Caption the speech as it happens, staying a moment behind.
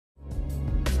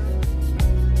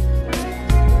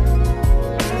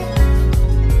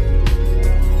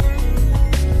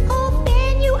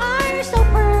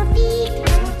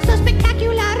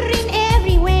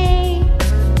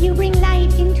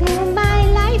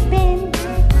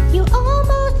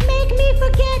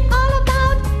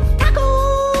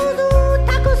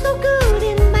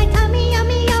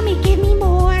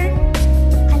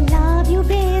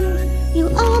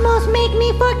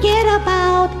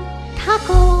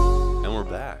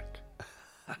back.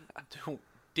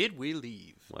 Did we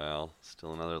leave? Well,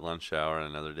 still another lunch hour and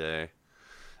another day.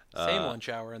 Same lunch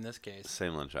hour in this case.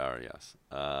 Same lunch hour, yes.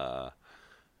 I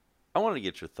wanted to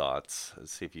get your thoughts,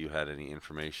 see if you had any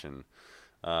information.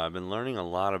 I've been learning a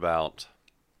lot about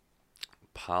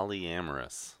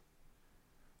polyamorous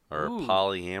or Ooh,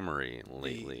 polyamory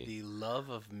lately. The love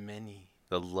of many.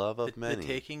 The love of many.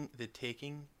 The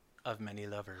taking of many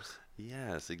lovers.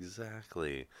 Yes,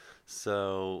 exactly.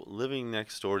 So, living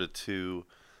next door to two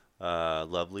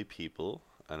lovely people,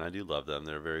 and I do love them.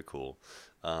 They're very cool.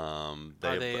 Are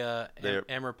they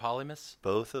amor-polyamorous?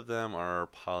 Both of them are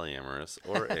polyamorous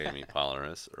or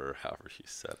amorous, or however you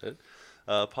said it.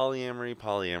 Polyamory,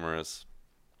 polyamorous.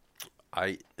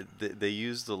 They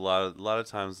used a lot of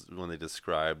times when they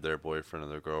describe their boyfriend or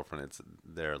their girlfriend, it's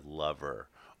their lover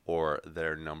or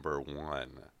their number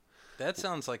one. That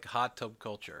sounds like hot tub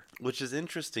culture. Which is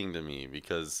interesting to me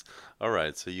because, all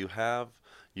right, so you have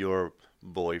your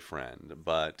boyfriend,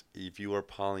 but if you are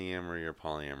polyamory or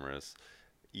polyamorous,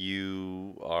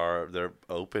 they're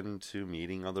open to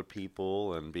meeting other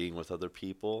people and being with other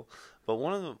people. But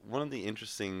one of the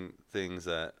interesting things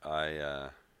that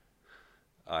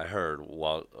I heard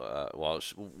while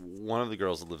one of the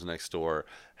girls that lives next door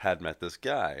had met this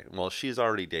guy. Well, she's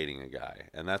already dating a guy,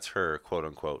 and that's her quote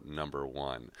unquote number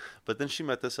one. But then she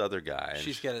met this other guy.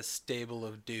 She's got a stable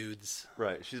of dudes.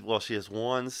 Right. She has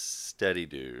one steady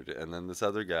dude, and then this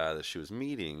other guy that she was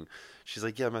meeting. She's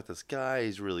like, yeah, I met this guy.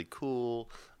 He's really cool.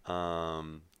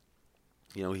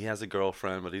 He has a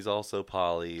girlfriend, but he's also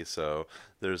poly. So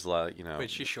there's Wait,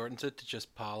 she shortens it to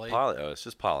just poly. Poly. Oh, it's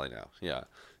just poly now. Yeah.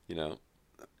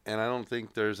 And I don't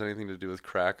think there's anything to do with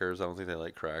crackers. I don't think they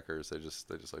like crackers. They just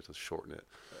like to shorten it.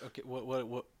 Okay,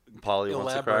 what? Polly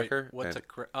wants a cracker. What's a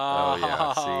cracker? Oh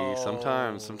yeah. See,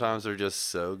 sometimes they're just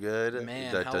so good.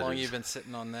 Man, how long you been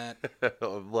sitting on that?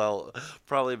 Well,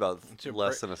 probably about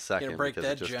less than a second. Gonna break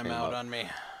that gem out on me.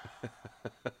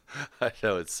 I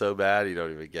know, it's so bad you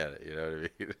don't even get it. You know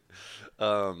what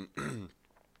I mean?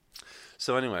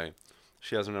 So anyway,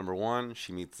 she has her number one.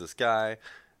 She meets this guy.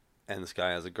 And this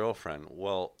guy has a girlfriend.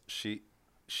 Well,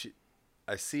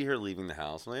 I see her leaving the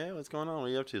house. I'm like, hey, what's going on? What are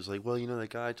you up to? It's like, well, that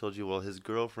guy I told you, well, his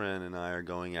girlfriend and I are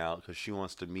going out because she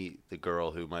wants to meet the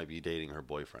girl who might be dating her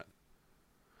boyfriend.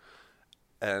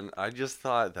 And I just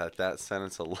thought that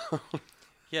sentence alone.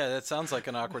 Yeah, that sounds like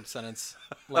an awkward sentence.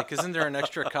 Like, isn't there an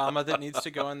extra comma that needs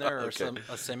to go in there, or Okay.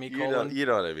 a semicolon? You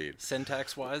know what I mean.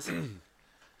 Syntax-wise?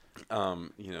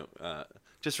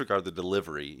 Disregard the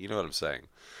delivery. You know what I'm saying.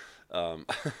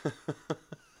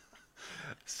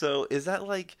 So is that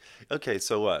like, okay,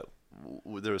 so what?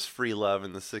 There was free love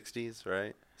in the 60s,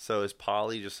 right? So is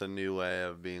poly just a new way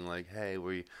of being like, hey,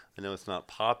 I know it's not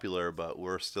popular, but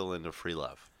we're still into free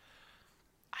love?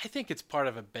 I think it's part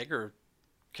of a bigger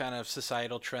kind of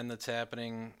societal trend that's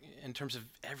happening in terms of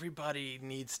everybody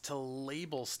needs to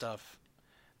label stuff.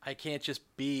 I can't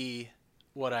just be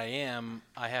what I am.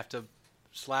 I have to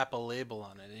slap a label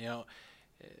on it,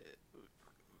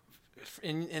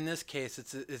 In this case,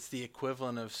 it's the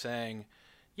equivalent of saying,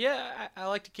 yeah, I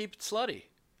like to keep it slutty.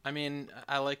 I mean,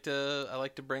 I like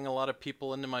to bring a lot of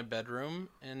people into my bedroom,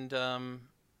 and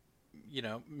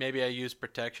maybe I use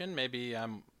protection. Maybe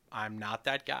I'm not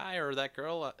that guy or that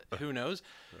girl. Who knows?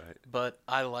 Right. But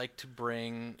I like to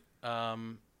bring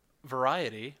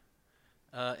variety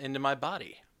into my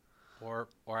body, or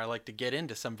I like to get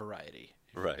into some variety.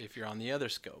 Right. If you're on the other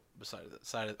scope, beside the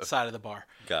side of the bar.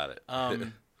 Got it.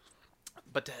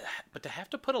 But to have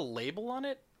to put a label on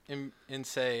it and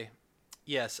say,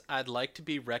 yes, I'd like to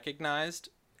be recognized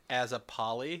as a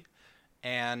poly,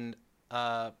 and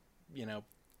You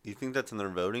think that's in their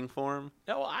voting form?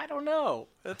 No, I don't know.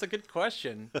 That's a good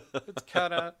question. It's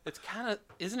kind of,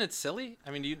 isn't it silly?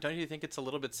 I mean, don't you think it's a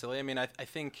little bit silly? I mean, I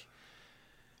think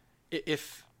would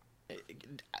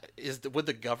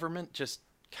the government just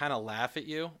kind of laugh at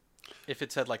you if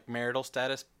it said like marital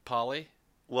status poly?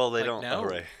 Well, they Like, don't. no. Oh,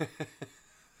 right.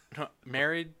 No,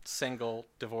 married, single,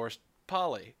 divorced,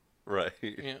 poly. Right.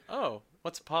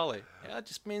 What's poly? Yeah, it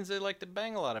just means they like to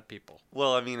bang a lot of people.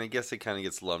 Well, I mean, I guess it kind of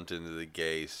gets lumped into the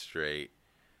gay, straight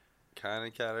kind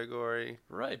of category.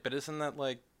 Right, but isn't that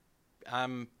like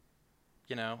I'm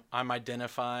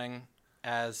identifying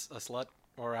as a slut,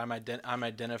 or I'm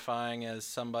identifying as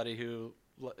somebody who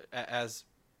as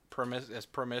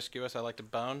promiscuous. I like to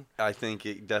bone. I think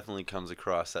it definitely comes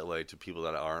across that way to people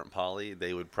that aren't poly.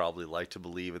 They would probably like to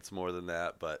believe it's more than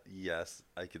that, but yes,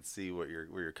 I could see where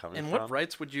you're coming from. And what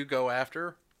rights would you go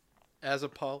after as a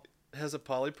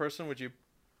poly person? Would you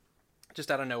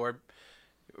just out of nowhere,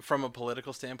 from a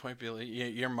political standpoint, be like,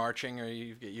 you're marching, or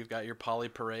you've got your poly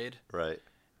parade, right?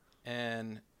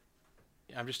 and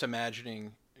I'm just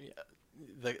imagining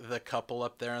the couple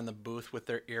up there in the booth with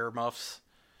their earmuffs,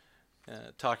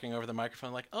 talking over the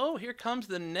microphone, like, "Oh, here comes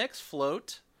the next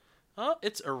float. Oh,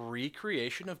 it's a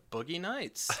recreation of Boogie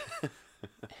Nights.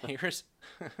 Here's,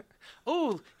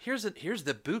 here's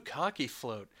the bukkake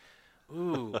float.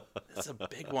 Ooh, that's a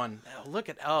big one. Oh, look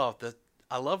at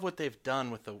I love what they've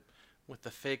done with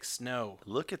the fake snow.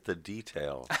 Look at the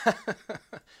detail.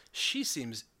 She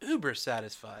seems uber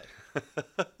satisfied.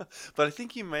 But I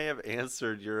think you may have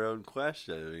answered your own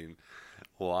question. I mean,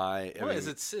 why? I mean, Is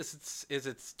it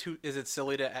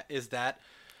silly to is that?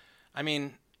 I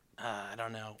mean, I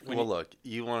don't know. Look,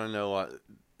 you want to know what?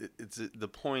 It's the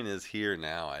point is here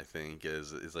now. I think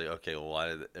is like, okay, well,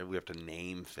 why did we have to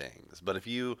name things? But if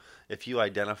you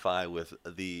identify with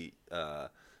the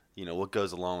what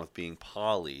goes along with being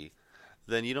poly,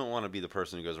 then you don't want to be the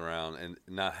person who goes around and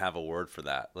not have a word for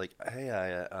that. Like, hey,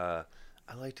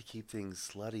 I like to keep things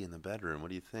slutty in the bedroom. What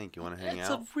do you think? You want to hang out?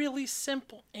 That's a really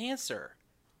simple answer.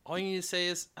 All you need to say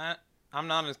is, I'm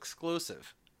not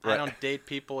exclusive. Right. I don't date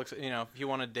people. If you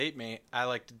want to date me, I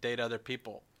like to date other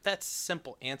people. That's a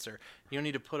simple answer. You don't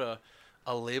need to put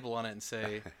a label on it and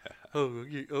say, oh,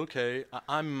 okay,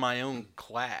 I'm in my own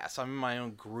class. I'm in my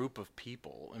own group of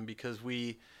people. And because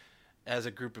we, as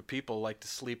a group of people, like to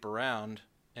sleep around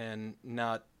and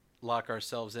not lock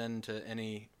ourselves into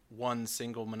any one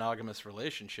single monogamous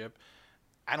relationship,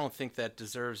 I don't think that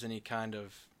deserves any kind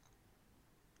of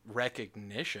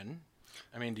recognition.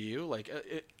 I mean, do you? Like,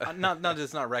 not that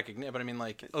it's not recognition, but I mean,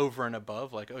 like, over and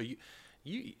above, like, oh,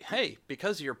 hey,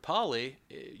 because you're poly,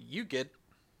 you get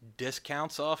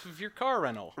discounts off of your car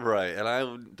rental. Right, and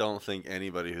I don't think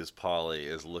anybody who's poly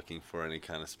is looking for any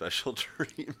kind of special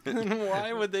treatment.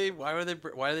 Why do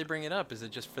they bring it up? Is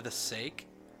it just for the sake?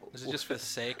 Is it just for the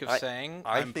sake of saying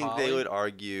I I'm think poly? They would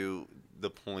argue the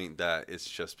point that it's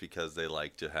just because they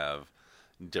like to have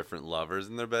different lovers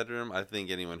in their bedroom. I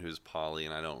think anyone who's poly,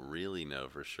 and I don't really know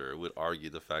for sure, would argue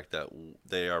the fact that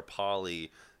they are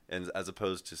poly, and as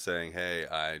opposed to saying, hey,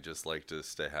 I just like to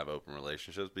have open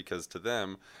relationships, because to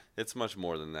them it's much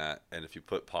more than that. And if you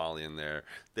put poly in there,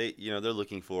 they're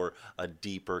looking for a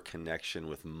deeper connection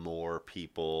with more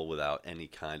people without any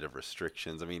kind of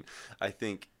restrictions. I mean, I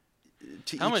think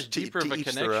how much deeper of a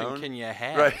connection can you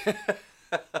have? Right.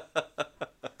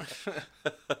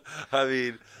 I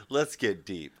mean, let's get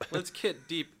deep. Let's get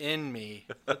deep in me.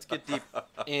 Let's get deep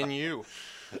in you.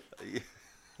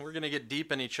 We're going to get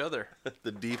deep in each other.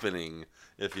 The deepening,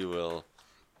 if you will.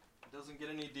 It doesn't get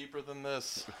any deeper than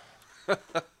this.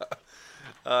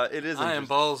 It is. I am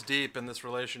balls deep in this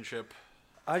relationship.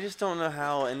 I just don't know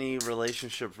how any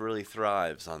relationship really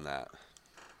thrives on that.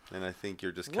 And I think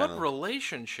you're just kind of... What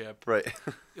relationship? Right.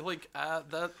 Like,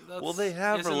 that's... Well, they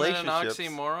have relationships.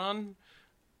 Isn't that an oxymoron?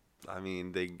 I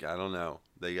mean, I don't know.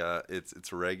 They got...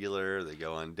 It's regular. They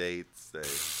go on dates.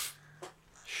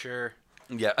 Sure.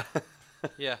 Yeah.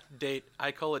 Yeah, date.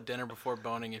 I call it dinner before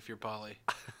boning if you're poly.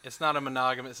 It's not a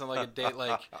monogamous. It's not like a date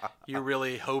like you're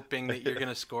really hoping that you're going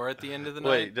to score at the end of the night.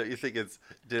 Wait, don't you think it's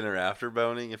dinner after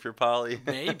boning if you're poly?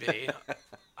 Maybe.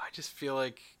 I just feel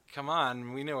like, come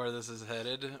on, we know where this is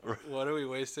headed. What are we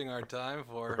wasting our time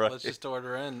for? Right. Let's just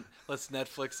order in. Let's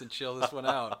Netflix and chill this one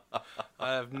out.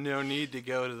 I have no need to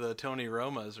go to the Tony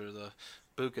Romas or the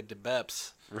Buca de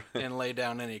Beps and lay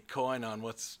down any coin on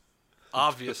what's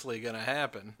obviously going to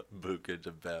happen. Buca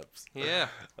de Beps. Yeah.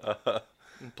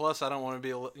 And plus, I don't want to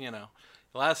be, the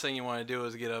last thing you want to do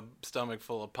is get a stomach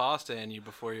full of pasta in you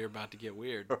before you're about to get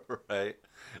weird. Right.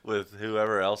 With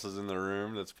whoever else is in the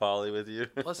room that's poly with you.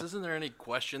 Plus, isn't there any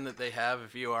question that they have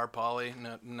if you are poly?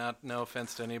 No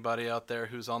offense to anybody out there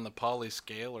who's on the poly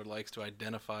scale or likes to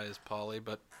identify as poly,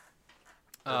 but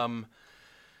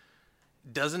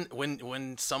doesn't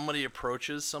when somebody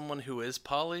approaches someone who is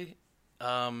poly,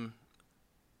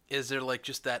 is there like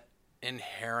just that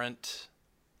inherent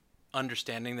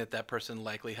understanding that person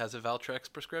likely has a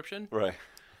Valtrex prescription? Right.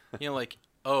 Like,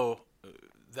 oh,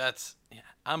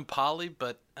 I'm poly,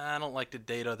 but I don't like to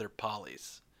date other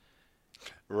polys.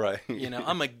 Right.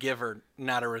 I'm a giver,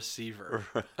 not a receiver.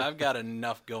 Right. I've got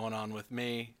enough going on with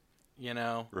me,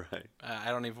 Right.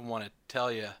 I don't even want to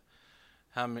tell you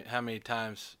how many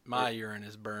times my urine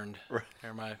is burned, right,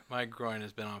 or my groin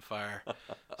has been on fire.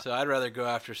 So I'd rather go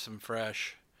after some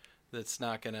fresh that's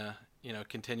not going to,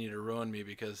 continue to ruin me,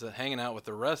 because hanging out with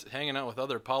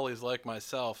other polys like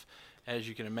myself, as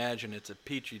you can imagine, it's a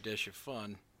petri dish of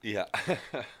fun. Yeah.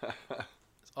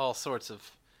 It's all sorts of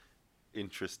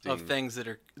interesting of things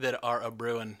that are a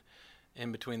brewing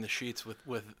in between the sheets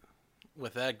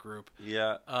with that group.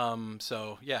 Yeah.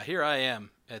 So yeah, here I am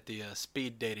at the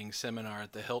speed dating seminar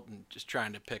at the Hilton, just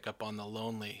trying to pick up on the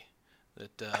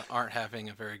that aren't having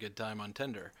a very good time on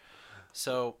Tinder.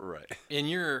 So, Right. in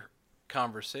your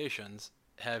conversations,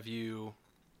 have you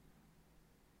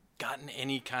gotten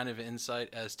any kind of insight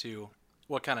as to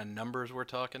what kind of numbers we're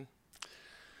talking?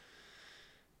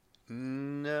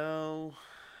 No,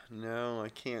 no, I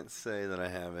can't say that I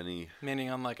have any. Meaning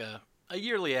on like a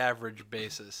yearly average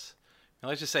basis. Now,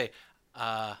 let's just say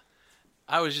uh,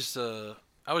 I was just a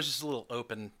little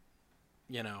open,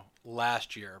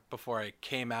 last year before I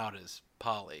came out as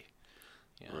poly,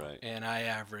 Right. and I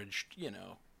averaged,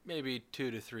 maybe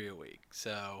 2 to 3 a week.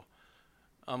 So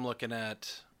I'm looking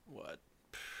at what,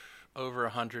 over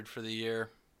 100 for the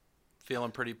year.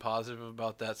 Feeling pretty positive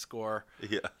about that score.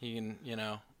 Yeah. You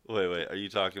can, Wait. Are you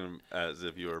talking as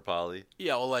if you were poly?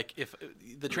 yeah. Well, like if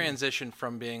the transition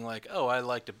from being like, oh, I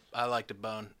like to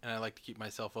bone, and I like to keep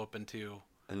myself open to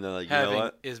And they're like, you know having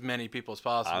what? as many people as I'm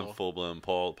possible. full blown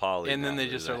poly. And then now, they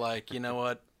just are that. like, you know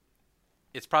what?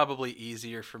 It's probably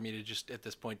easier for me to just at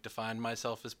this point define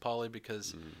myself as poly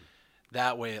because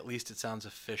that way at least it sounds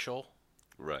official,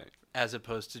 Right. as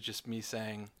opposed to just me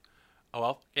saying, oh,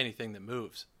 well, anything that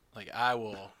moves. Like I'm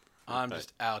Right.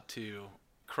 just out to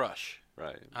crush.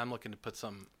 Right. I'm looking to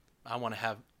I want to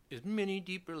have as many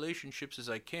deep relationships as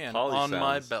I can Poly on my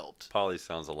sounds- belt. Poly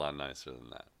sounds a lot nicer than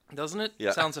that. Doesn't it?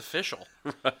 Yeah. Sounds official.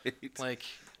 Right. Like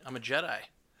I'm a Jedi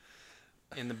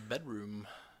in the bedroom.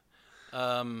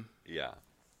 Yeah.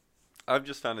 I've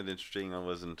just found it interesting. I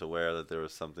wasn't aware that there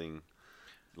was something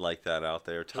like that out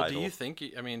there. Well, Title. do you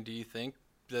think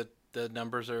that the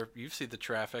numbers are, you see the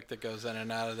traffic that goes in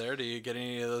and out of there? Do you get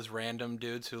any of those random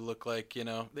dudes who look like,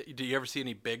 do you ever see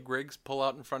any big rigs pull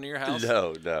out in front of your house?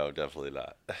 No, definitely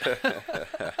not.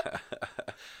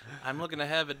 I'm looking to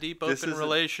have a deep This open isn't-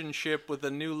 relationship with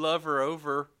a new lover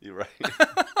over. You're right.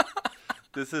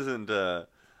 This isn't a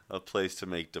place to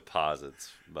make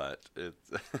deposits, but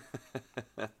it's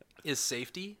Is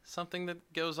safety something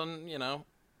that goes on,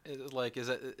 is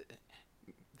it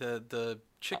the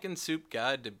chicken soup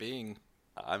guide to being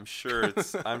I'm sure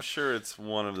it's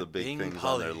one of the big Being things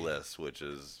poly. on their list, which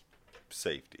is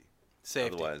safety.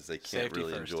 safety? Otherwise, they can't Safety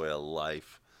really first. enjoy a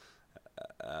life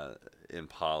in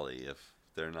poly if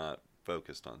they're not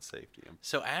focused on safety.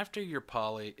 So after you're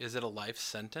poly, is it a life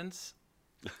sentence?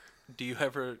 Do you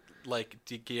ever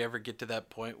get to that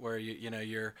point where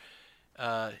you're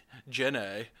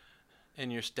Jenna,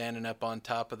 and you're standing up on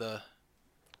top of the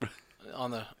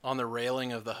on the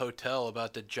railing of the hotel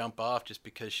about to jump off just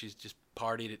because she's just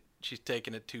partied it, she's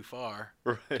taken it too far.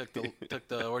 Right. Took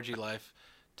the orgy life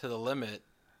to the limit,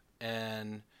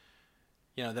 and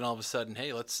then all of a sudden,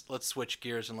 hey, let's switch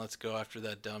gears and let's go after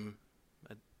that dumb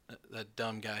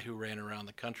guy who ran around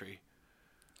the country.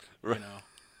 Right.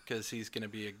 Because he's going to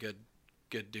be a good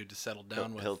dude to settle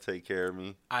down with. He'll take care of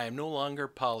me. I am no longer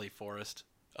poly, Forrest.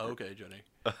 Okay, Jenny.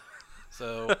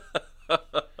 So,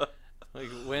 like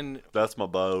when That's my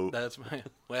boat. that's my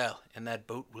and that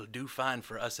boat will do fine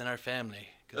for us and our family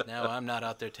because now I'm not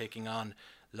out there taking on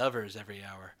lovers every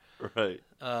hour. Right.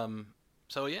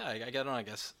 So yeah, I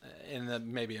guess, and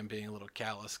then maybe I'm being a little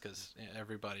callous because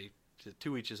everybody,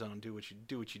 to each his own. Do what you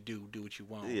do what you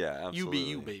want. Yeah, absolutely. You be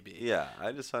you, baby. Yeah,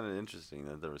 I just found it interesting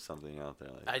that there was something out there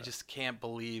like that. I just can't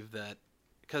believe that,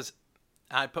 because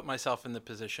I put myself in the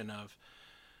position of,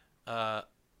 all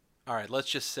right, let's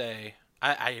just say,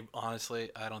 I honestly,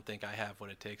 I don't think I have what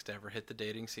it takes to ever hit the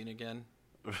dating scene again.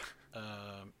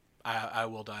 I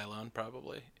will die alone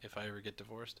probably if I ever get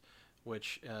divorced,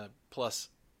 which plus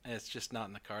it's just not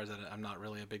in the cards. I'm not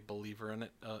really a big believer in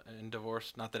it, in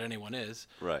divorce. Not that anyone is.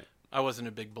 Right. I wasn't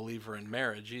a big believer in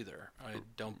marriage either. I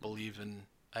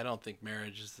don't think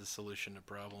marriage is the solution to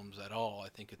problems at all. I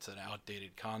think it's an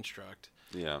outdated construct.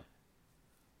 Yeah.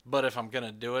 But if I'm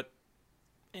gonna do it,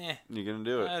 You're gonna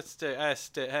do it.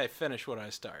 Hey, finish what I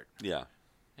start. Yeah.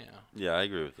 Yeah. Yeah, I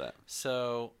agree with that.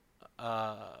 So,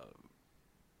 I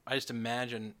just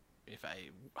imagine if I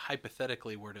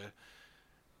hypothetically were to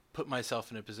put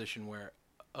myself in a position where,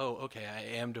 oh, okay, I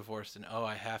am divorced, and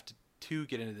I have to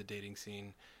get into the dating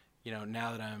scene.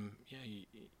 Now that I'm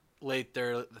late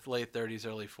 30s,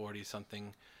 early 40s,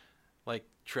 something like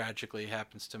tragically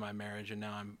happens to my marriage, and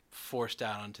now I'm forced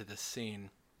out onto this scene.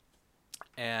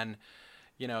 And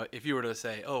if you were to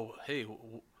say, oh, hey,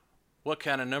 what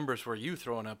kind of numbers were you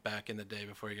throwing up back in the day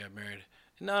before you got married?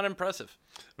 Not impressive.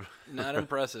 Not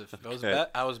impressive. Okay.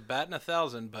 I was batting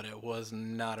 1,000, but it was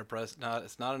not impressive.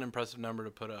 It's not an impressive number to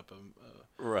put up.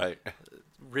 Right.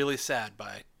 Really sad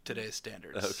by today's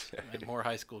standards. Okay. More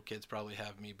high school kids probably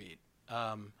have me beat.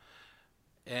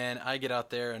 And I get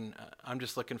out there, and I'm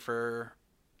just looking for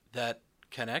that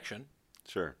connection.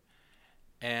 Sure.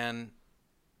 And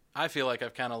I feel like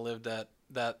I've kind of lived that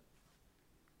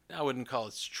I wouldn't call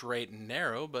it straight and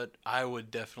narrow, but I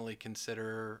would definitely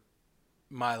consider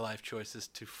my life choices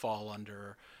to fall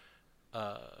under,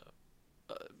 uh,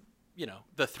 uh,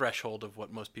 the threshold of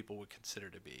what most people would consider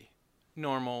to be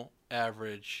normal,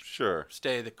 average, Sure.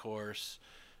 stay the course,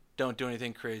 don't do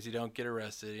anything crazy, don't get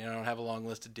arrested, don't have a long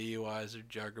list of DUIs or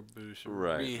drug abuse or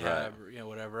rehab or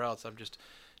whatever else. I'm just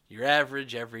your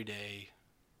average, everyday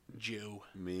Jew.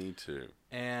 Me too.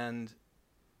 And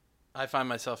I find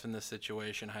myself in this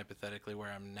situation, hypothetically,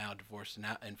 where I'm now divorced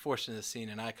and forced into the scene,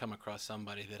 and I come across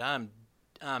somebody that I'm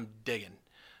digging.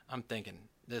 I'm thinking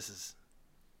this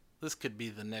could be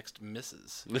the next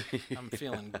Mrs. I'm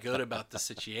feeling good about the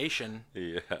situation.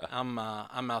 Yeah. I'm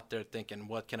out there thinking,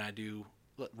 what can I do?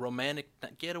 Romantic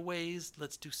getaways.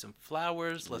 Let's do some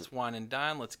flowers. Let's wine and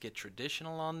dine. Let's get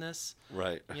traditional on this.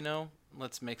 Right.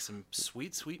 Let's make some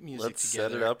sweet, sweet music Let's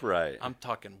together. set it up right. I'm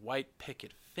talking white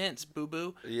picket fence,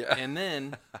 boo-boo. Yeah. And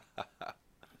then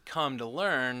come to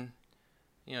learn,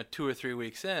 2 or 3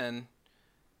 weeks in,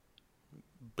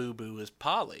 boo-boo is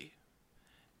poly.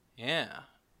 Yeah.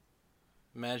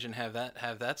 Imagine have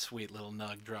that sweet little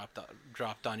nug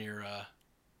dropped on your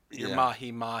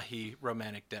mahi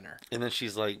romantic dinner. And then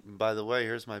she's like, by the way,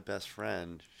 here's my best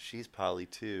friend. She's poly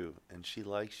too, and she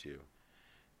likes you.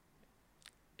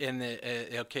 And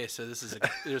okay, so this is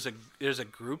there's a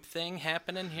group thing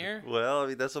happening here. Well, I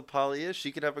mean, that's what poly is.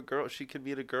 She could have a girl. She could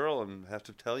meet a girl and have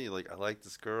to tell you, like, I like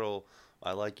this girl.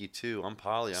 I like you too. I'm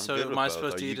poly. I'm so good with am I both.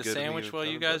 supposed Are to you eat a good at sandwich me? while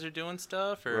you guys are doing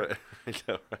stuff, or Right.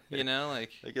 I know, right.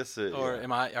 like? I guess it. Or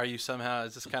yeah. are you somehow?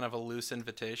 Is this kind of a loose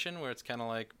invitation where it's kind of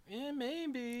like,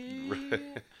 maybe?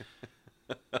 Right.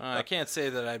 I can't say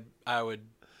that I would.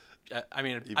 I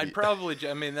mean, You'd I'd be- probably.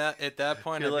 I mean, that at that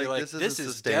point, I'd You're be like, like, this this isn't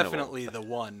is sustainable. definitely the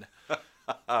one.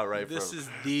 Right. This is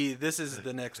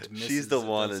the next. Mrs. She's the that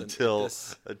one doesn't- until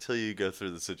this- you go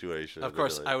through the situation. Of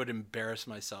course, I would embarrass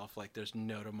myself like there's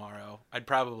no tomorrow. I'd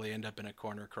probably end up in a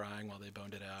corner crying while they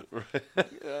boned it out. Right.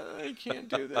 I can't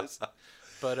do this.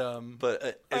 But But I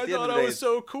at the end thought of the I day, was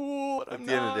so cool. But at I'm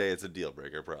the end of not. the day, it's a deal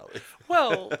breaker, probably.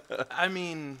 Well, I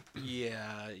mean,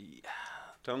 yeah.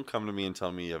 Don't come to me and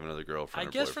tell me you have another girlfriend. I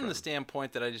or guess from the boyfriend.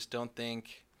 standpoint that I just don't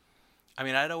think. I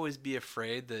mean, I'd always be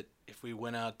afraid that if we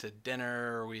went out to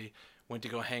dinner or we went to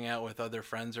go hang out with other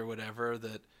friends or whatever,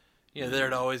 that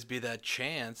there'd always be that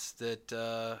chance that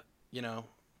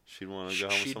she'd want to go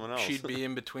home with someone else. she'd be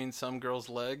in between some girl's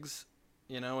legs,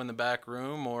 in the back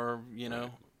room, or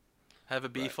have a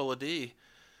B Right. full of D.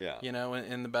 Yeah.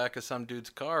 In the back of some dude's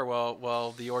car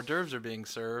while the hors d'oeuvres are being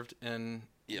served, and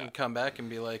Yeah. you come back and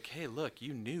be like, hey, look,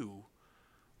 you knew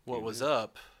what You was knew.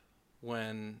 up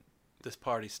when this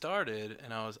party started,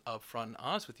 and I was upfront and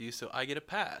honest with you, so I get a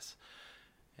pass.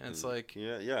 And it's like,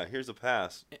 yeah. Here's a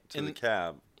pass to the and-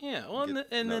 cab. yeah, well, Get-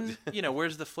 and no. then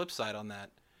where's the flip side on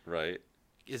that? Right.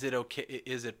 Is it okay?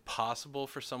 Is it possible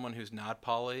for someone who's not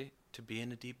poly to be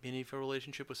in a deep, meaningful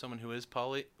relationship with someone who is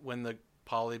poly when the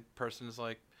poly person is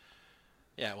like,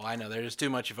 yeah, well, I know they're just too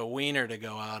much of a wiener to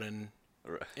go out and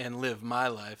Right. live my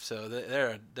life, so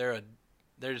they're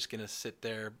just gonna sit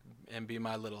there and be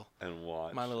my little And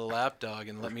watch. lapdog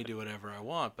and let me do whatever I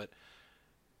want. But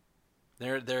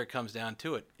there it comes down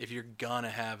to it. If you're gonna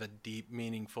have a deep,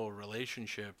 meaningful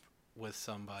relationship with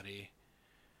somebody,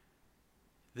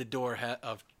 the door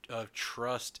of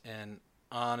trust and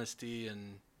honesty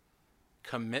and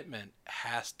commitment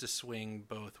has to swing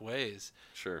both ways.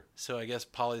 Sure. So I guess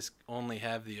polys only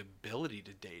have the ability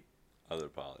to date Other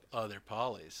polys. other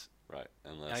polys. Right.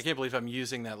 And Unless I can't believe I'm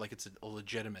using that like it's a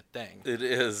legitimate thing. it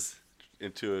is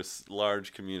into a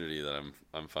large community that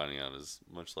I'm finding out is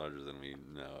much larger than we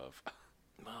know of.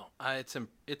 Well,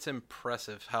 it's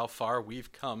impressive how far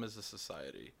we've come as a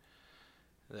society,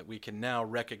 that we can now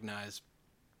recognize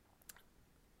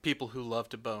people who love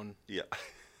to bone Yeah.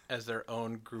 as their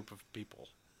own group of people.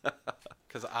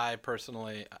 Because I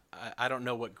personally, I don't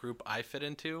know what group I fit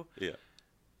into. Yeah.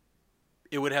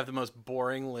 It would have the most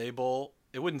boring label.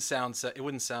 It wouldn't sound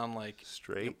like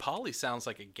Straight. poly sounds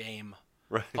like a game.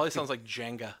 Right. Poly sounds like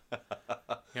Jenga. You know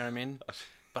what I mean?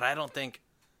 But I think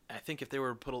if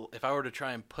if I were to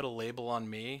try and put a label on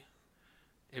me,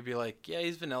 it'd be like, yeah,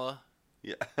 he's vanilla.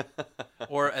 Yeah.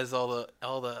 Or as all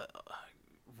the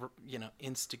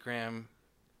Instagram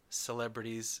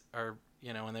celebrities are,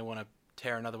 when they want to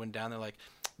tear another one down, they're like,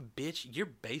 bitch, you're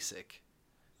basic.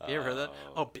 You ever heard that?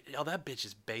 Oh, that bitch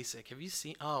is basic. Have you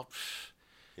seen? Oh, pff.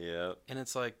 Yeah. And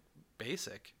it's like,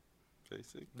 basic.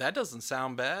 Basic. That doesn't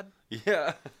sound bad.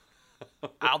 Yeah.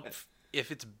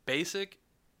 If it's basic,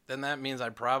 then that means I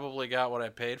probably got what I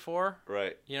paid for.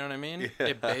 Right. You know what I mean? Yeah.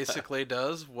 It basically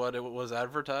does what it was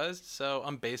advertised, so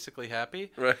I'm basically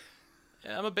happy. Right.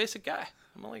 I'm a basic guy.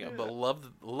 I'm only gonna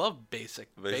love basic.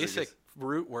 Basic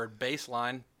root word,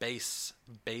 baseline,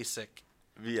 basic.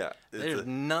 Yeah. There's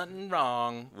nothing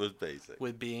wrong with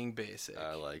being basic.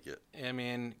 I like it. I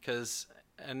mean,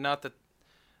 and not that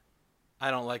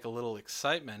I don't like a little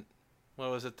excitement. What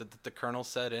was it that the Colonel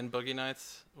said in Boogie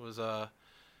Nights? It was,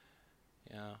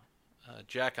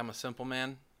 Jack, I'm a simple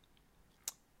man.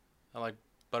 I like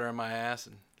butter in my ass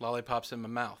and lollipops in my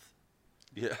mouth.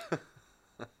 Yeah.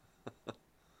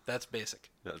 That's basic.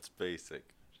 That's basic.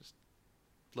 Just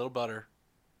little butter,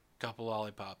 couple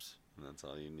lollipops. And that's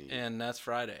all you need. And that's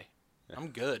Friday. I'm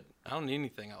good. I don't need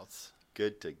anything else.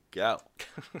 Good to go.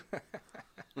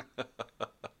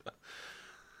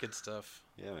 Good stuff.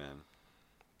 Yeah, man.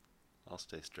 I'll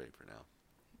stay straight for now.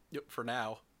 Yep, for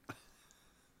now.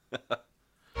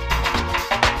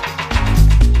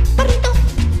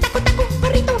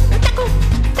 Burrito, taco,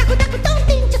 taco, taco, don't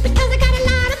think just because I got a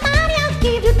lot of money I'll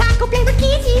give you taco flavored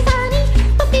kisses, honey.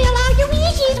 Fulfill all your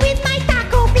wishes with my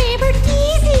taco flavored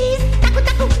kisses. Taco,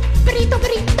 taco, burrito,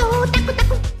 burrito, taco,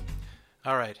 taco.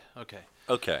 All right. Okay.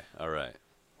 Okay. All right.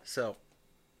 So,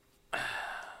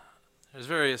 there's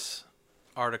various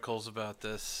articles about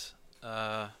this.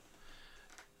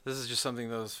 This is just something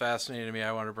that was fascinating to me.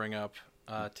 I want to bring up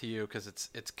to you because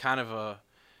it's kind of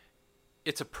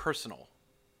it's a personal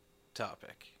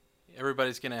topic.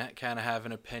 Everybody's gonna kind of have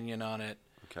an opinion on it.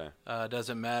 Okay.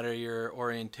 Doesn't matter your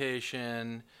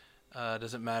orientation.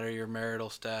 Doesn't matter your marital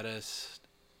status.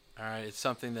 All right. It's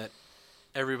something that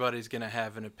everybody's gonna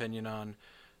have an opinion on.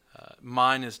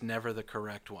 Mine is never the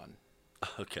correct one.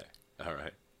 Okay. All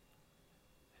right.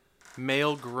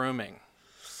 Male grooming.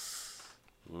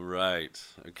 Right.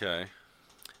 Okay.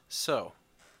 So,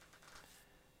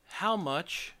 how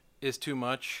much is too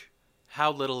much?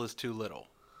 How little is too little?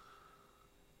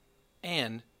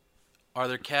 And are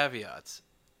there caveats?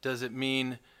 Does it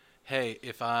mean, hey,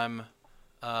 if I'm,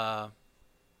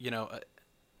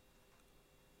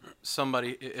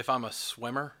 somebody, if I'm a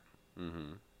swimmer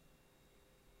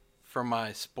for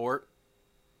my sport,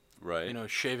 Right.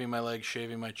 shaving my legs,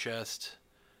 shaving my chest,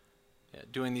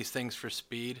 doing these things for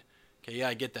speed. Okay, yeah,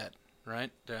 I get that,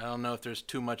 right? I don't know if there's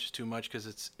too much is too much because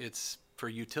it's for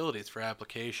utility, it's for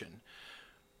application.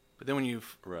 But then when you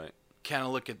kind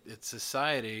of look at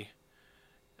society,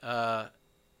 do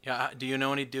you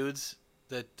know any dudes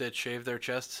that shave their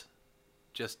chests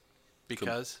just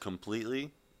because? Completely?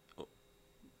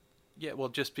 Yeah, well,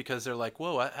 just because they're like,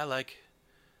 whoa, I like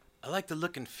the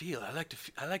look and feel. I like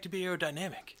to be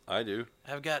aerodynamic. I do.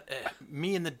 I've got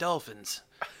me and the dolphins.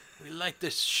 We like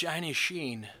this shiny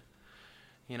sheen.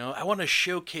 I want to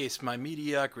showcase my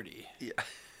mediocrity. Yeah.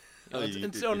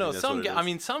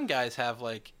 Some guys have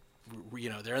like,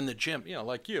 they're in the gym,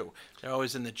 like you. They're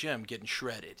always in the gym getting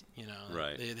shredded.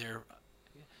 Right. They're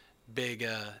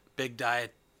big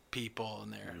diet people,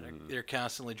 and they're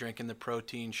constantly drinking the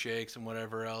protein shakes and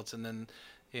whatever else, and then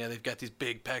they've got these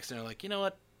big pecs, and they're like, you know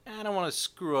what? I don't want to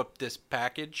screw up this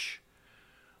package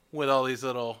with all these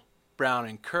little brown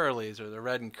and curlies or the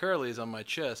red and curlies on my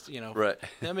chest. Right.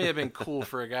 That may have been cool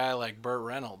for a guy like Burt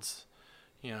Reynolds,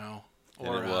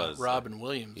 or Robin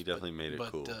Williams. He definitely made it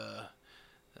cool. But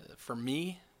for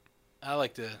me, I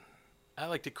like to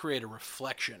create a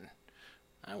reflection.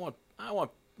 I want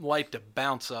light to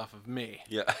bounce off of me.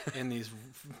 Yeah. In these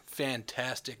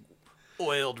fantastic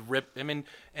oiled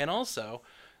and also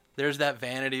there's that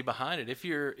vanity behind it. If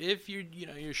you're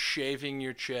shaving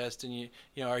your chest and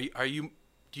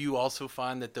do you also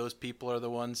find that those people are the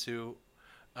ones who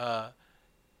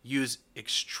use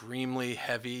extremely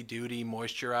heavy duty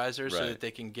moisturizer so that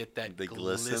they can get that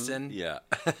glisten? Yeah.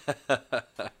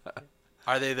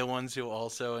 Are they the ones who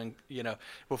also,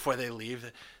 before they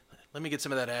leave, let me get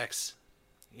some of that X.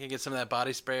 You get some of that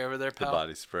body spray over there, pal? The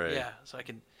body spray. Yeah, so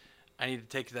I need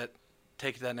to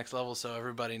take that next level so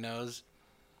everybody knows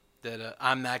that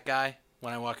I'm that guy.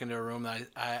 When I walk into a room, I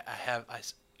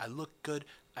look good,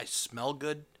 I smell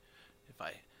good. If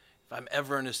I'm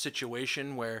ever in a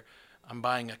situation where I'm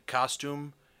buying a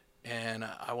costume and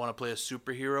I want to play a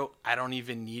superhero, I don't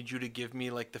even need you to give me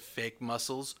like the fake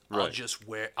muscles. Right.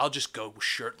 I'll just go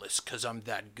shirtless because I'm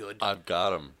that good. I've got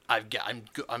them.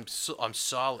 I'm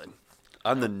solid.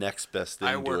 I'm the next best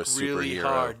thing to a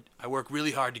superhero. I work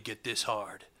really hard to get this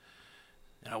hard,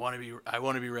 and I want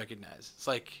to be recognized. It's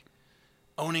like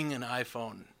owning an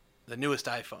iPhone, the newest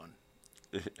iPhone.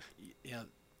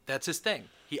 That's his thing.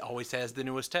 He always has the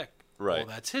newest tech. Right. Well,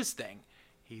 that's his thing.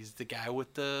 He's the guy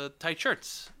with the tight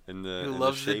shirts and who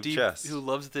loves the deep chest. Who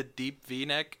loves the deep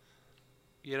V-neck,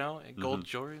 and gold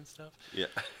jewelry and stuff. Yeah.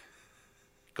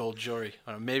 Gold jewelry.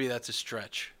 I don't know, maybe that's a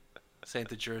stretch. This ain't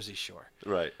the Jersey Shore.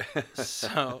 Right.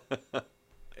 So,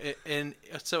 And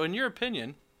so, in your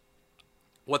opinion,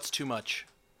 what's too much?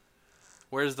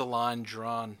 Where's the line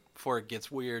drawn before it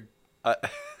gets weird? I,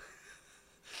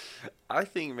 I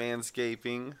think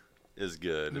manscaping is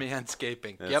good.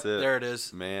 Manscaping. That's Yep, it. there it is.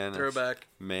 Throwback.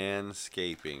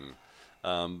 Manscaping.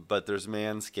 But there's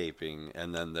manscaping,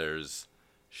 and then there's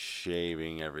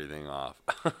shaving everything off.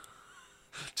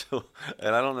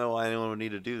 And I don't know why anyone would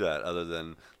need to do that other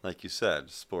than, like you said,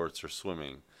 sports or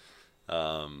swimming.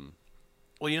 Well,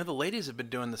 the ladies have been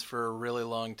doing this for a really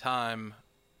long time,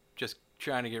 just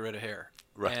trying to get rid of hair.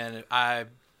 Right. And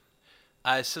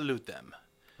I salute them.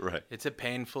 Right. It's a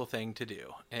painful thing to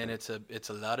do, and it's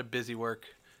a lot of busy work.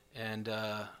 And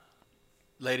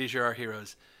ladies, you're our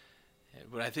heroes.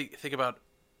 When I think about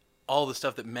all the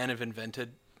stuff that men have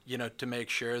invented, to make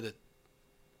sure that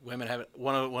women have it.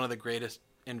 One of the greatest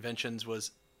inventions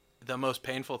was the most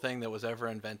painful thing that was ever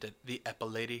invented: the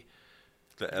epilady.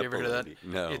 The Have you ever heard of that?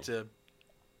 No.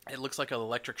 It looks like an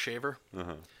electric shaver,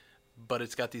 Uh-huh. but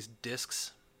it's got these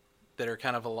discs that are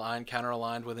kind of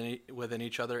counter-aligned within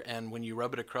each other, and when you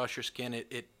rub it across your skin,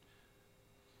 it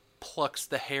plucks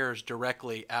the hairs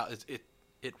directly out.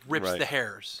 It rips Right. the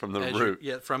hairs From the as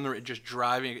root. from the root, just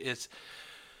driving. It's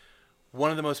one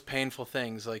of the most painful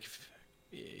things. Like, if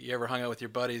you ever hung out with your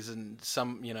buddies and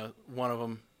one of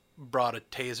them brought a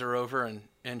taser over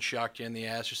and shocked you in the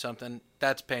ass or something,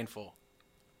 that's painful.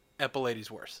 Epilady's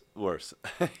worse. Worse.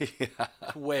 Yeah.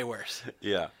 Way worse.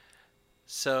 Yeah.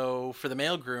 So for the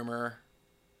male groomer,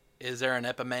 is there an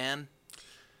epiman?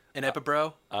 An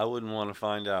epibro? I wouldn't want to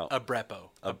find out. A brepo.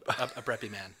 A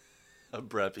breppy man. A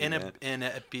breppy man. An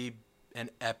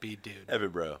epi dude. Every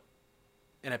bro.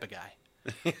 An epi guy.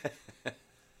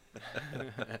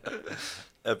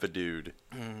 Epidude.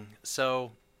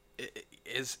 So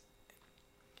is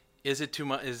it too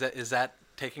much? Is that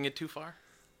taking it too far?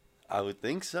 I would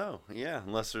think so. Yeah,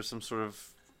 unless there's some sort of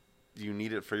you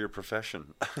need it for your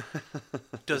profession.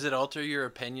 Does it alter your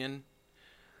opinion?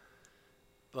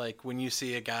 Like when you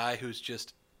see a guy who's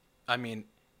just,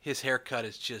 his haircut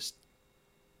is just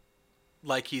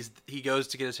like he goes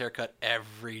to get his haircut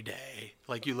every day.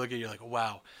 Like you look at it, you're like,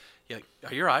 wow. You're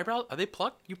like, are your eyebrows? Are they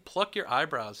plucked? You pluck your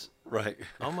eyebrows. Right.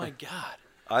 Oh my God.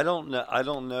 I don't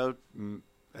know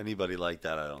anybody like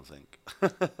that. I don't think,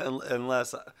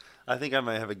 unless I think I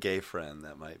might have a gay friend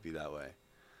that might be that way.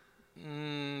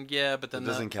 Yeah, but then It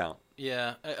doesn't count.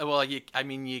 Yeah. Well, you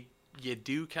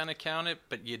do kind of count it,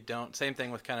 but you don't. Same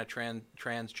thing with kind of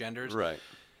transgenders. Right.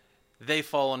 They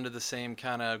fall under the same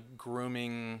kind of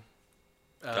grooming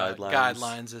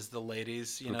guidelines as the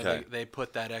ladies. Okay. They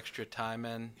put that extra time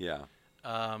in. Yeah.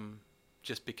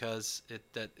 Just because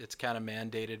it's kind of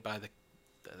mandated by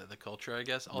the culture, I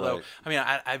guess. Although,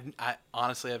 Right. I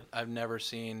honestly I've never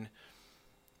seen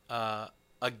a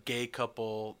gay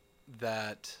couple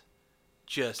that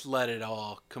just let it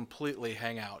all completely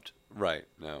hang out. Right.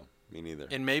 No, me neither.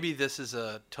 And maybe this is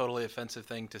a totally offensive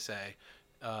thing to say,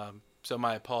 so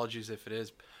my apologies if it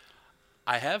is.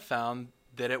 I have found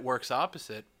that it works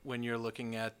opposite when you're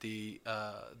looking at the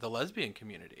lesbian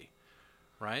community,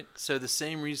 right? So the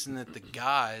same reason that the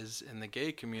guys in the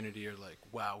gay community are like,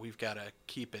 wow, we've got to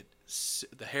keep it,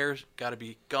 the hair's got to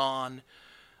be gone.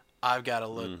 I've got to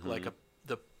look like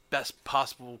the best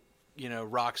possible,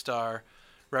 rock star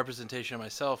representation of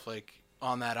myself, like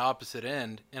on that opposite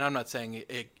end. And I'm not saying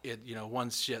it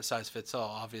one size fits all.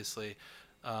 Obviously,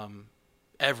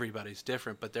 everybody's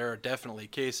different, but there are definitely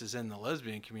cases in the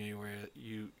lesbian community where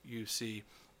you see,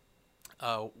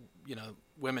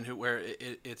 women where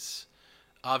it's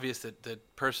obvious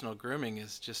that personal grooming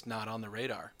is just not on the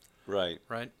radar. Right.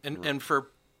 Right. And for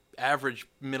average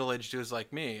middle-aged dudes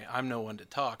like me, I'm no one to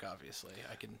talk. Obviously,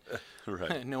 I can.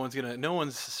 Right. No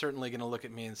one's certainly gonna look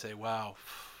at me and say, "Wow,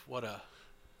 what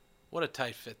a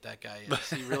tight fit that guy is.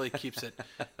 He really keeps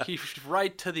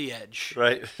right to the edge."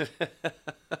 Right.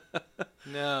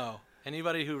 No,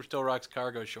 anybody who still rocks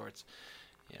cargo shorts,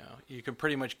 you can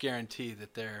pretty much guarantee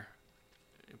that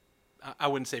I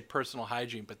wouldn't say personal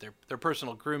hygiene, but their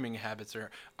personal grooming habits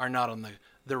are not on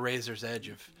the razor's edge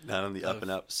of Not on the up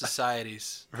and up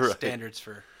society's Right. standards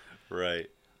for Right.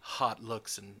 hot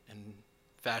looks and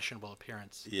fashionable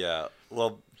appearance. Yeah.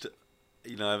 Well,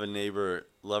 I have a neighbor,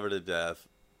 love her to death.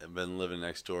 I've been living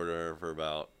next door to her for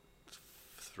about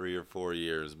 3 or 4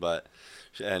 years,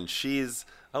 and she's,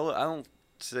 I don't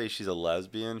say she's a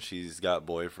lesbian. She's got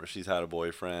she's had a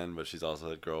boyfriend, but she's also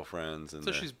had girlfriends. And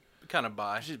So she's kind of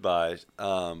bi. She's bi.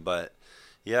 But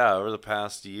yeah, over the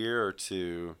past year or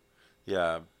two,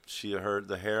 yeah,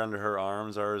 the hair under her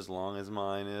arms are as long as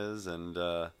mine is, and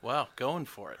Wow, going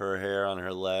for it. her hair on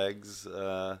her legs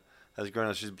As grown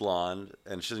up, she's blonde,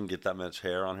 and she doesn't get that much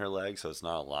hair on her leg, so it's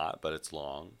not a lot, but it's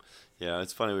long.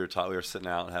 It's funny. We were sitting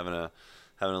out having a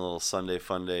little Sunday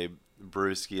fun day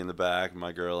brewski in the back,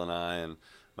 my girl and I and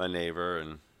my neighbor,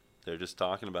 and they're just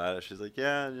talking about it. She's like,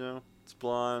 "Yeah, it's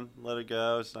blonde. Let it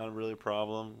go. It's not really a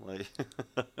problem." Like,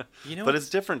 but it's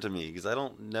different to me because I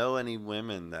don't know any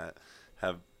women that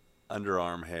have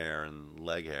underarm hair and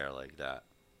leg hair like that.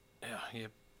 Yeah, you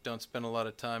don't spend a lot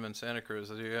of time in Santa Cruz,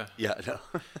 do you? Yeah,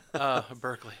 no.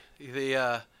 Berkeley.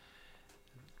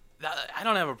 I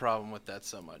don't have a problem with that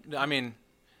so much. I mean,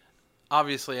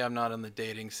 obviously, I'm not in the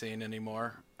dating scene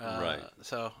anymore. Right.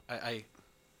 So I'm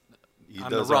the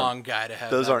Those wrong guy to have.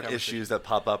 Those that aren't conversation. issues that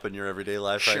pop up in your everyday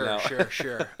life right now.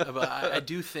 Sure. But I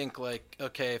do think, like,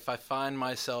 okay, if I find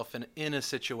myself in a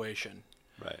situation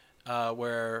Right.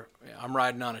 where I'm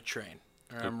riding on a train,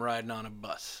 or I'm riding on a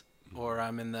bus, or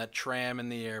I'm in that tram in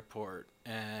the airport,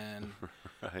 and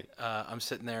Right. I'm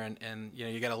sitting there, and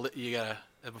you gotta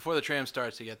before the tram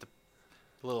starts, you got the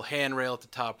little handrail at the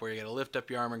top where you gotta lift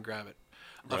up your arm and grab it.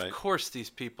 Right. Of course, these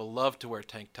people love to wear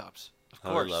tank tops. Of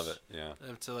Oh, course, I love it. Yeah.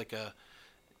 It's like a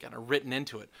kind of written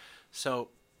into it. So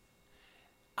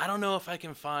I don't know if I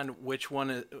can find which one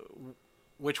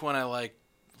I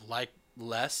like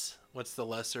less. What's the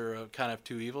lesser of kind of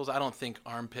two evils? I don't think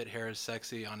armpit hair is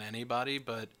sexy on anybody,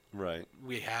 but Right.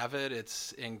 we have it.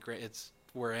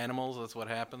 We're animals. That's what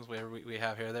happens. We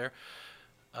have hair there.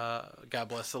 God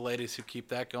bless the ladies who keep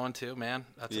that going too, man.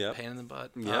 That's a pain in the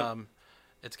butt. Yep.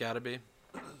 It's got to be.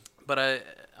 But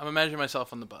I'm imagining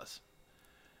myself on the bus.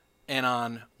 And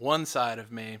on one side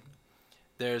of me,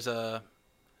 there's a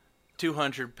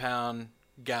 200-pound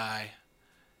guy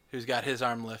who's got his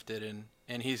arm lifted,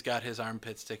 and he's got his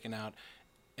armpit sticking out.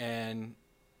 And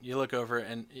you look over,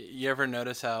 and you ever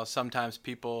notice how sometimes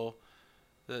people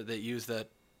that use that,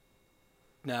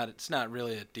 it's not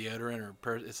really a deodorant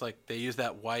it's like they use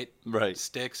that white Right.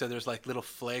 stick, so there's like little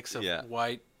flakes of Yeah.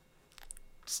 white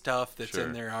stuff that's Sure.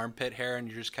 in their armpit hair, and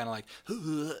you're just kind of like,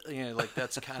 like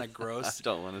that's kind of gross. I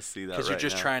don't want to see that Because right you're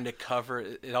just now. trying to cover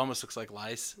it. It almost looks like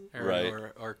lice, Right.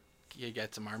 or you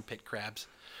get some armpit crabs.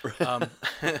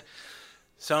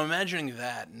 So I'm imagining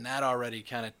that, and that already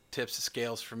kind of tips the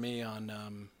scales for me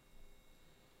on.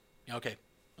 Okay,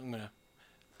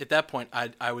 at that point,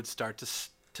 I would start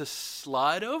to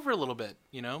slide over a little bit,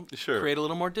 Sure. create a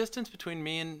little more distance between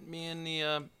me and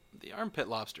the armpit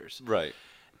lobsters, Right.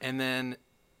 and then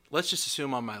let's just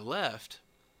assume on my left,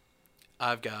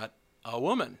 I've got a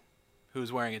woman who's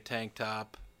wearing a tank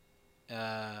top,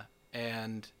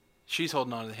 and she's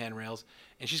holding on to the handrails,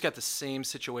 and she's got the same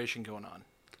situation going on.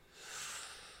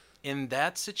 In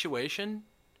that situation,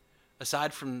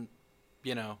 aside from,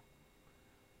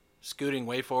 scooting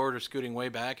way forward or scooting way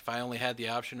back, if I only had the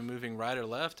option of moving right or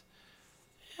left,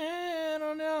 I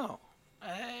don't know.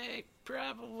 I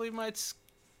probably might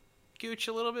scooch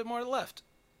a little bit more to the left.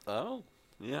 Oh,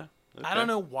 yeah. Okay. I don't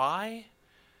know why.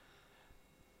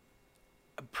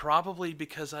 Probably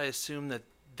because I assume that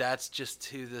that's just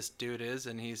who this dude is,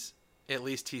 and he's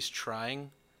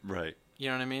trying. Right. You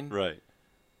know what I mean? Right.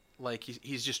 Like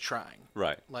he's just trying.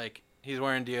 Right. Like he's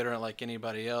wearing deodorant like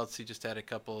anybody else. He just had a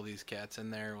couple of these cats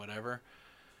in there or whatever.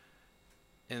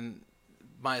 And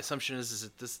my assumption is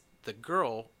that the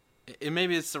girl, and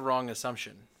maybe it's the wrong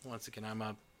assumption. Once again,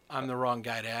 I'm the wrong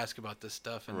guy to ask about this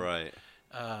stuff. And, Right.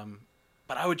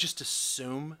 But I would just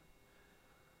assume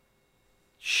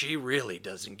she really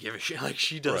doesn't give a shit. Like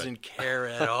she doesn't care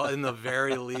at all, in the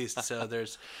very least. So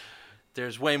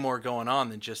there's way more going on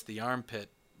than just the armpit.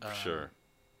 Sure.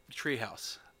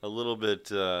 Treehouse. A little bit.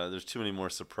 There's too many more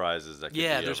surprises that. Could be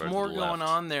There's over to more the going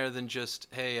left. on there than just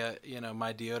hey,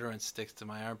 my deodorant sticks to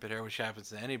my armpit hair, which happens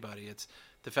to anybody. It's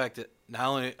the fact that not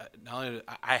only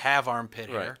I have armpit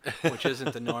hair, which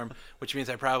isn't the norm, which means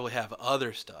I probably have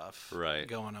other stuff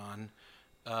going on.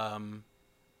 I don't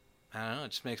know. It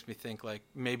just makes me think like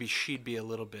maybe she'd be a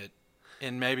little bit,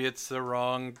 and maybe it's the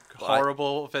wrong,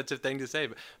 horrible, offensive thing to say,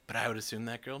 but I would assume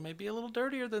that girl may be a little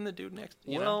dirtier than the dude next.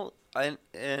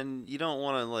 And you don't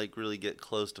want to like really get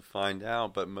close to find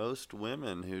out, but most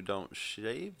women who don't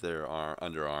shave their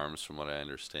underarms, from what I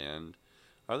understand,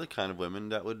 are the kind of women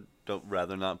that don't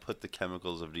rather not put the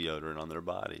chemicals of deodorant on their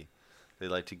body. They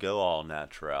like to go all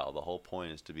natural. The whole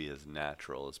point is to be as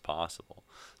natural as possible.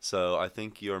 So I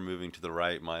think your moving to the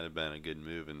right might have been a good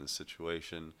move in this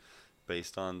situation,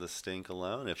 based on the stink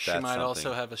alone. If She that's might something.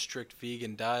 also have a strict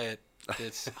vegan diet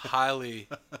that's highly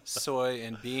soy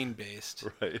and bean based,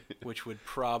 Right. which would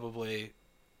probably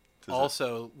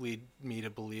also lead me to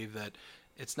believe that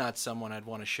it's not someone I'd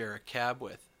want to share a cab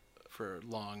with for a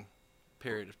long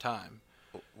period of time.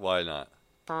 Why not?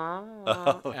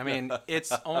 I mean,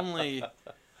 it's only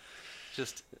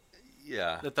Just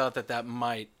Yeah. the thought that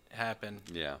might happen.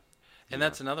 Yeah. And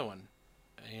that's another one.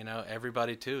 You know,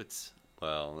 everybody toots.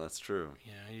 Well, that's true.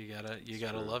 You know, you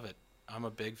gotta true. love it. I'm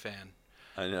a big fan.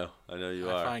 I know you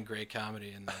I are. find great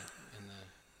comedy in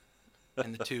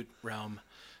the toot realm.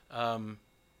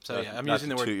 So Not- yeah, I'm not using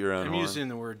to the word toot your own I'm horn. using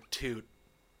the word toot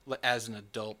as an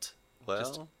adult.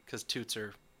 Well, because toots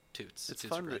are toots. it's Toots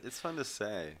are fun. great. It's fun to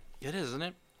say. It is, isn't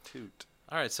it? Toot.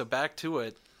 All right, so back to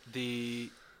it. We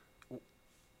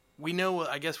know.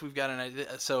 I guess we've got an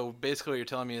idea. So basically, what you're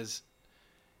telling me is,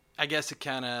 I guess it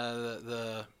kind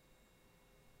of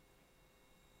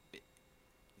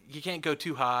you can't go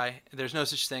too high. There's no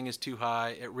such thing as too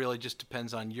high. It really just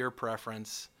depends on your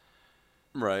preference.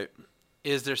 Right.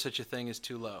 Is there such a thing as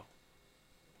too low?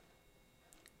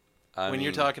 I When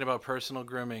you're mean, talking about personal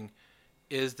grooming,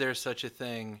 is there such a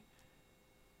thing?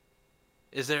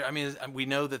 Is there? I mean, we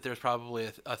know that there's probably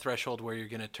a threshold where you're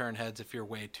going to turn heads if you're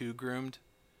way too groomed.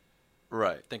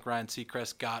 right. I think Ryan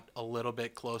Seacrest got a little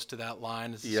bit close to that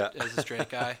line as Yeah. a straight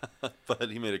guy. But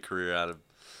he made a career out of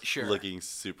Sure. looking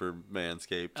super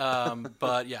manscaped.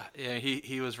 But yeah,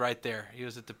 he was right there. He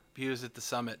was at the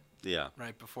summit yeah.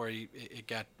 right before it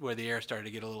got where the air started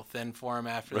to get a little thin for him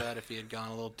after that. If he had gone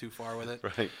a little too far with it.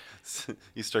 Right.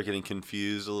 You start getting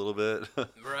confused a little bit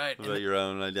Right. about your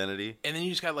own identity. And then you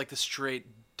just got like the straight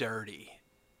dirty.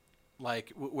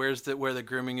 Like where the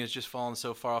grooming is just falling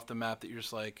so far off the map that you're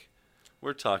just like.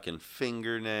 We're talking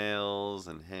fingernails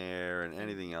and hair and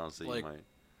anything else that Like you might.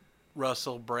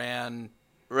 Russell Brand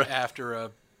Right. after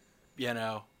a,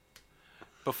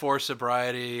 before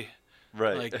sobriety,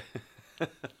 Right. like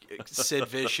Sid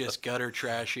Vicious, gutter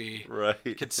trashy,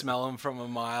 right. could smell him from a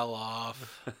mile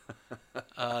off.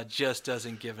 Just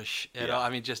doesn't give a shit at Yeah. all. I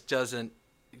mean, just doesn't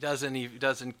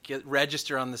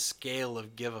register on the scale of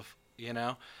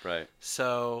Right.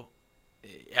 So,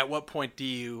 at what point do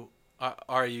you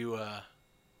are you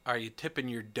tipping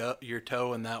your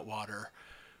toe in that water?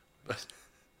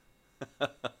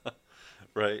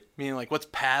 Right. Meaning, like, what's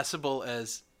passable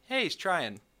as, hey, he's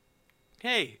trying.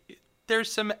 Hey, there's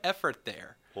some effort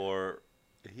there. Or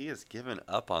he has given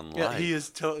up on Yeah, life. he is.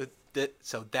 So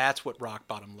that's what rock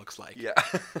bottom looks like. Yeah.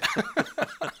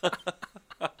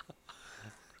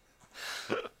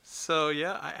 So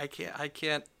yeah, I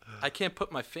can't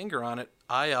put my finger on it.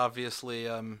 I obviously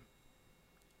I'm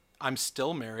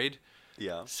still married,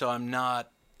 yeah. so I'm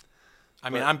not. I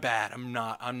mean, But- I'm bad.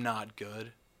 I'm not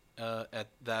good at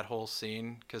that whole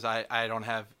scene because I don't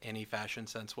have any fashion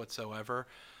sense whatsoever.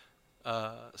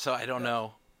 So I don't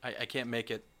know. I can't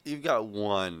make it. You've got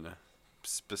one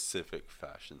specific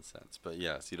fashion sense, but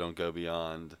yes, you don't go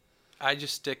beyond. I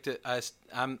just stick to.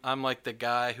 I'm like the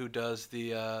guy who does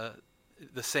the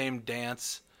same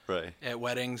dance Right. at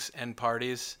weddings and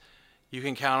parties. You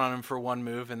can count on him for one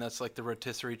move, and that's like the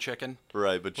rotisserie chicken.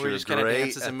 Right, but Where he you're just kind of great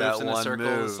dances at and moves that in a one circle.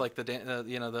 move. It's like the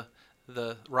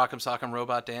Rock'em Sock'em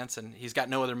Robot dance, and he's got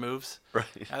no other moves. Right.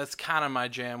 That's kind of my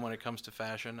jam when it comes to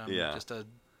fashion. I'm Yeah.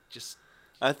 just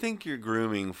I think your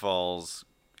grooming falls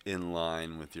in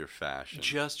line with your fashion.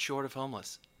 just short of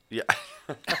homeless. Yeah.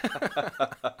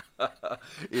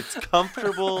 It's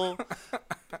comfortable,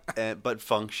 but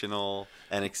functional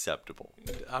and acceptable.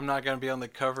 I'm not going to be on the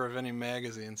cover of any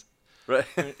magazines. Right.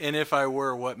 And if I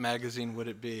were, what magazine would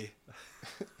it be?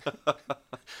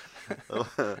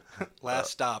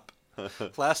 Last Stop.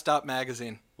 Last Stop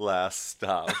magazine. Last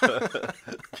stop.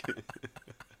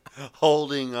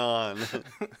 Holding on.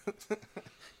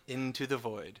 Into the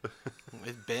void.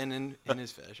 With Ben in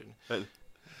his fashion.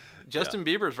 Justin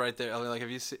Bieber's right there. I mean, like,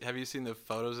 have you seen the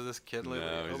photos of this kid lately?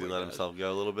 No, Oh has he my let God. himself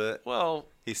go a little bit? Well,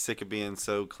 He's sick of being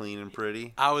so clean and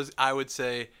pretty. I would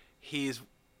say he's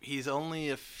only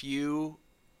a few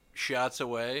shots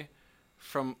away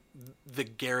from the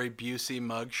Gary Busey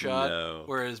mugshot, No.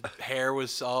 where his hair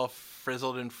was all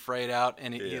frizzled and frayed out,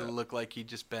 and he Yeah. looked like he'd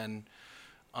just been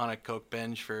on a coke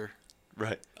binge for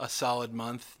Right. a solid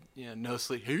month. No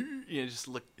sleep. Just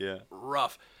looked Yeah.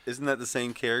 rough. Isn't that the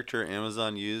same character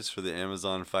Amazon used for the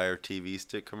Amazon Fire TV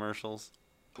stick commercials?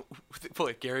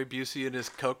 Boy, Gary Busey in his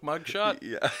coke mugshot.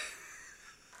 Yeah.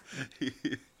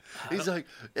 He's like,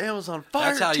 Amazon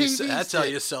Fire That's how TV you. stick. That's how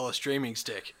you sell a streaming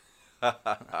stick.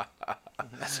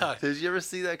 That's how. Did you ever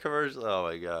see that commercial? Oh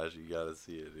my gosh, you gotta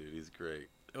see it, dude. He's great.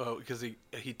 Oh, because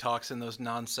he talks in those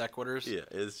non sequiturs. Yeah,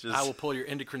 it's just. I will pull your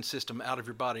endocrine system out of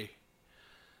your body.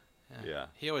 Yeah.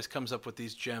 He always comes up with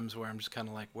these gems where I'm just kind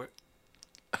of like, where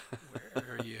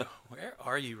are you? Where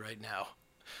are you right now?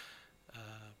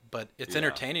 But it's Yeah.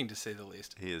 entertaining to say the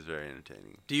least. He is very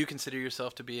entertaining. Do you consider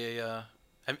yourself to be a?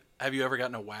 Have you ever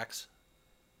gotten a wax?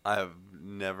 I have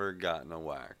never gotten a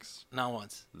wax. Not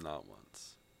once. Not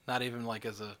once. Not even like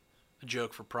as a A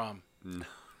joke for prom.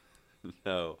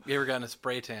 No. You ever gotten a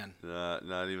spray tan?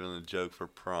 Not even a joke for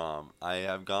prom. I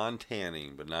have gone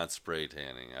tanning, but not spray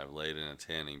tanning. I've laid in a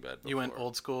tanning bed before. You went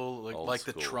old school, like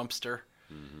the school. Trumpster.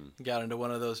 Mm-hmm. Got into one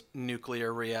of those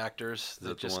nuclear reactors that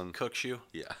that the just one- cooks you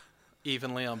Yeah.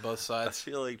 evenly on both I sides.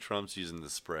 feel like Trump's using the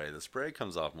spray. The spray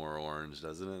comes off more orange,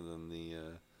 doesn't it, than the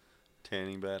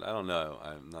tanning bed? I don't know.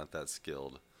 I'm not that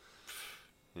skilled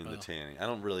in the tanning. I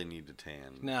don't really need to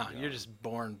tan. No, to be you're honest. just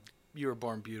born. You were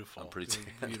born beautiful. I'm pretty You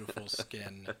have tan. beautiful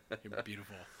skin. You're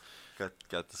beautiful.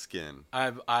 got the skin.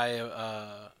 I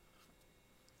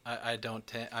don't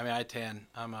tan. I mean, I tan.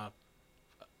 I'm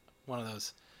one of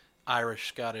those Irish,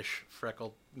 Scottish,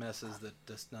 freckled messes that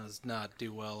just does not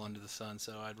do well under the sun.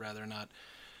 So I'd rather not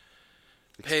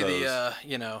pay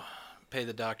pay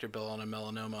the doctor bill on a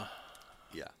melanoma.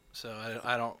 Yeah. So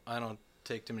I don't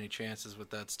take too many chances with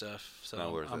that stuff. So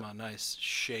Not worth I'm it. a nice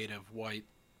shade of white,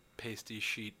 pasty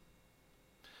sheet.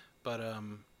 But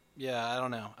yeah, I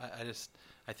don't know.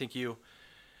 I think you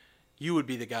would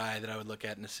be the guy that I would look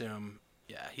at and assume,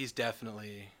 yeah, he's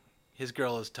definitely, his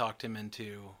girl has talked him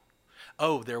into.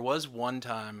 Oh, there was one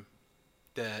time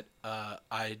that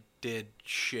I did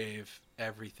shave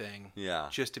everything. Yeah.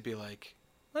 Just to be like,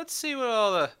 let's see what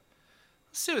all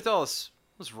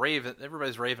this raving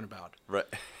everybody's raving about. Right.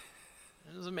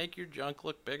 Does it make your junk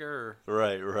look bigger?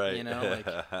 Right. You know,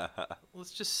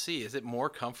 let's just see. Is it more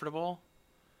comfortable?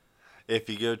 If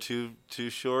you go too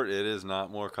short, it is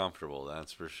not more comfortable.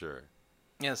 That's for sure.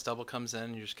 Yeah, the stubble comes in,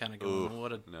 and you're just kind of going, Ooh,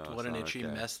 what it's an not itchy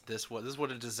okay. mess this was. This is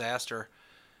what a disaster,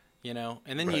 you know.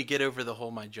 And then you Right. get over the whole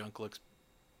my junk looks,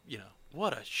 you know,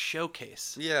 what a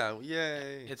showcase. Yeah.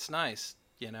 Yay. It's nice,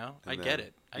 you know. And I then- get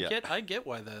it. yeah. I get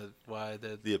why the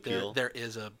appeal. there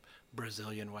is a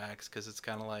Brazilian wax, because it's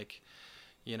kind of like,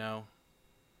 you know,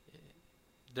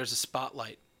 there's a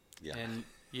spotlight, Yeah. and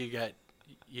you got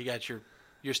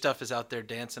your stuff is out there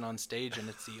dancing on stage, and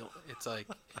it's like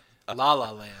La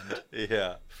La Land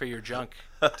Yeah. for your junk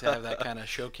to have that kind of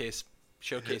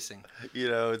showcasing. You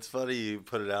know, it's funny you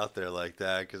put it out there like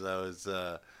that, because I was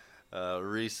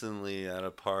recently at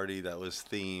a party that was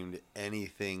themed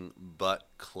anything but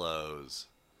clothes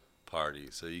party.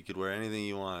 So you could wear anything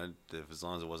you wanted as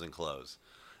long as it wasn't clothes.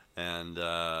 And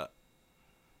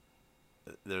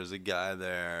there's a guy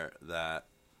there that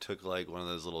took like one of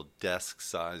those little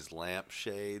desk-sized lamp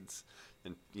shades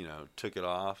and, you know, took it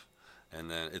off. And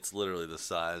then it's literally the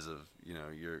size of, you know,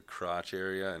 your crotch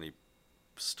area, and he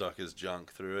stuck his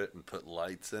junk through it and put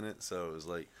lights in it. So it was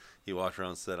like he walked around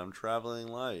and said, "I'm traveling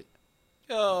light."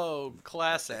 Oh,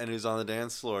 classic. And he was on the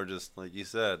dance floor, just like you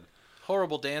said,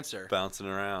 Horrible dancer, bouncing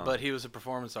around. but he was a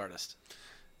performance artist.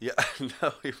 Yeah,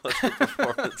 no, he wasn't a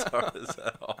performance artist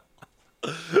at all.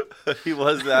 He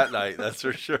was that night, that's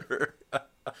for sure.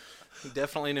 He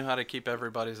definitely knew how to keep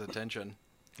everybody's attention.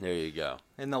 There you go.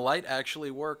 And the light actually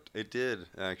worked. It did,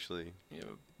 actually. You know,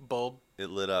 bulb.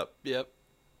 It lit up. Yep.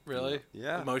 Really?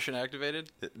 Yeah. Motion activated.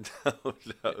 No,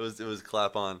 it was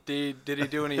clap on. Did he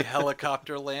do any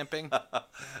helicopter lamping? I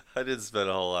didn't spend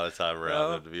a whole lot of time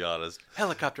around No? him, to be honest.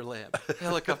 Helicopter lamp.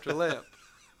 Helicopter lamp.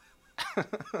 Oh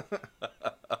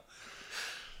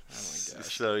my gosh.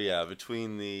 So yeah,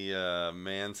 between the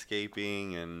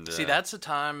manscaping and See, that's the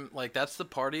time, like, that's the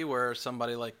party where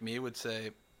somebody like me would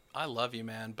say, I love you,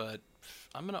 man, but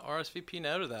I'm going to RSVP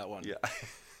no to that one. yeah.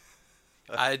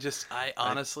 I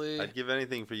honestly, I'd give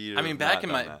anything for you. To I mean, have back not in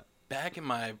done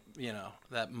my, you know,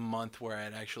 that month where I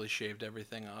had actually shaved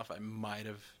everything off, I might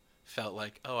have felt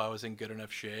like, oh, I was in good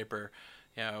enough shape, or,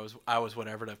 you know, I was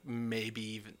whatever to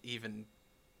maybe even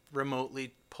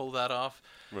remotely pull that off.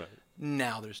 that. Right.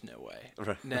 Now there's no way.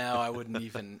 Right. Now I wouldn't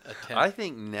even attempt. I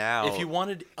think now. If you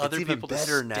wanted other even people to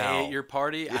better stay now. at your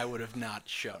party, I would have not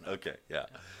shown up. Okay. Yeah.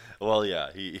 Well, yeah.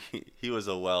 He was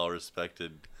a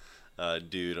well-respected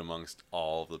dude amongst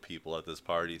all the people at this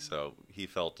party, so he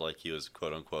felt like he was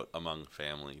quote unquote among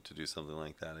family to do something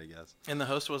like that, I guess. And the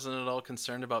host wasn't at all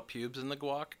concerned about pubes in the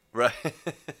guac. Right.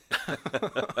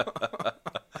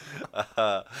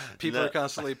 People No- are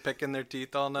constantly picking their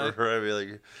teeth all night. Right. Be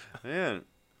like, man,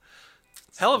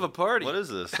 Hell of a party. what is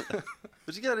this?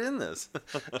 What you got in this?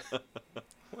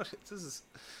 This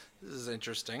is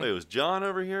interesting. Wait, was John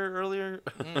over here earlier?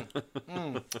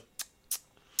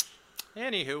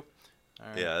 Anywho. All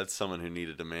right. Yeah, that's someone who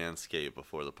needed to manscape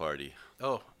before the party.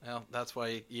 Oh, well, that's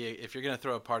why if you're going to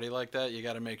throw a party like that, you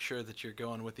got to make sure that you're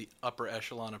going with the upper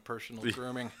echelon of personal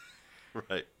grooming.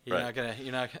 Right. You're right.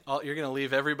 you're gonna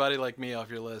leave everybody like me off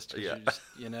your list. 'Cause Yeah.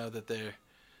 you know that they're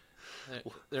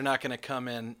not gonna come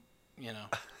in, you know,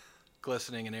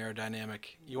 glistening and aerodynamic.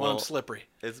 You want Well, them slippery.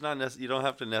 It's not you don't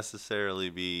have to necessarily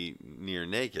be near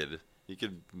naked. He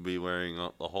could be wearing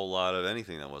a whole lot of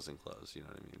anything that wasn't clothes. You know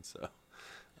what I mean? So,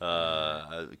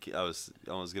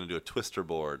 I was gonna do a twister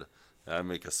board. I'd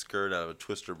make a skirt out of a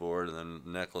twister board and then a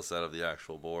necklace out of the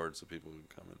actual board, so people would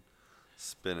come and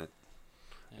spin it.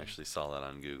 I actually saw that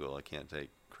on Google. I can't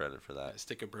take credit for that.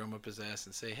 Stick a broom up his ass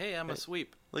and say, "Hey, I'm a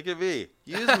sweep." Look at me.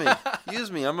 Use me.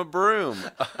 Use me. I'm a broom.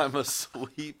 I'm a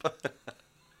sweep.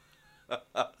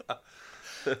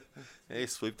 Hey,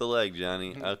 sweep the leg,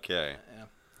 Johnny. Okay. Yeah.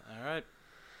 All right.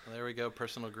 Well, there we go.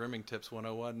 Personal grooming tips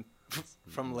 101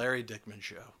 from Larry Dickman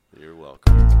Show. You're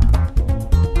welcome.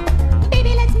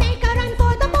 Baby, let's make a run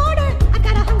for the border. I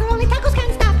got a hunger only tacos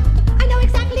can't stop. I know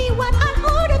exactly what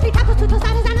I'll order. 3 tacos, 2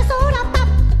 tostadas, and a soda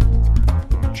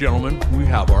pop. Gentlemen, we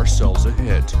have ourselves a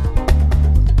hit.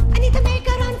 I need to make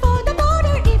a run for the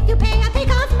border. If you pay, I'll take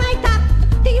off my top.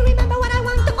 Do you remember what I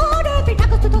want to order? 3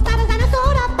 tacos, 2 tostadas, and a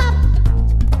soda pop.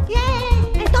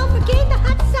 Yeah, and don't forget the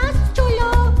hot sauce,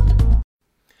 chulo.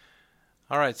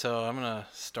 All right, so I'm going to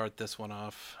start this one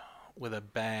off with a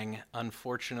bang.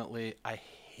 Unfortunately, I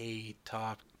hate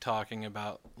talking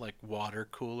about like water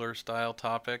cooler style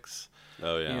topics.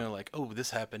 Oh, yeah. You know, like, oh,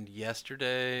 this happened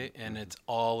yesterday, and it's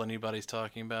all anybody's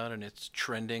talking about, and it's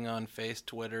trending on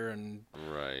Twitter, and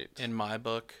Right. in my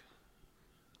book.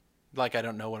 Like, I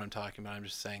don't know what I'm talking about. I'm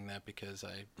just saying that because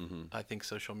I think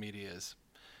social media is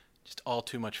just all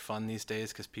too much fun these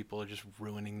days because people are just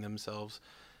ruining themselves,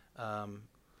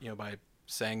 by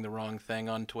saying the wrong thing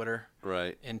on Twitter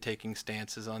Right. and taking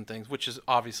stances on things, which is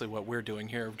obviously what we're doing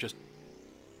here, just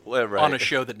Well, right. on a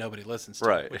show that nobody listens to,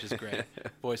 Right. which is great,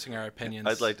 voicing our opinions.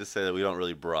 I'd like to say that we don't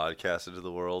really broadcast it to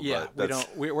the world. Yeah, but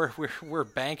we don't. We're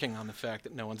banking on the fact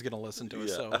that no one's going to listen to us.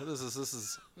 Yeah. So this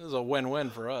is a win-win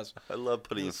for us. I love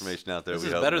putting information out there. This we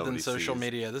is hope better than nobody social sees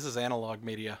media. This is analog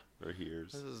media. or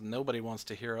hears. This is nobody wants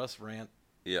to hear us rant.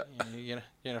 Yeah. You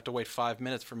don't have to wait 5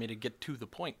 minutes for me to get to the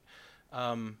point,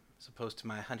 as opposed to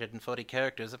my 140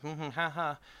 characters.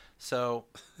 Haha. So,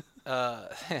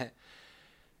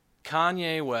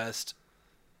 Kanye West.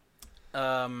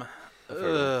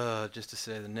 Just to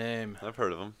say the name. I've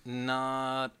heard of him.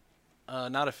 Not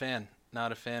a fan.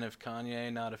 Not a fan of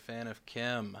Kanye. Not a fan of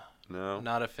Kim. No.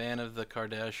 Not a fan of the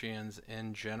Kardashians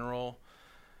in general.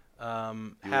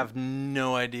 Have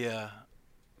no idea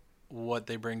what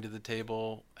they bring to the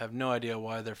table. Have no idea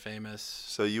why they're famous.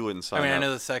 So you wouldn't sign I mean, up? I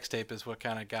know the sex tape is what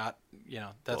kind of got,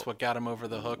 that's what got him over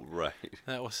the hook. Right.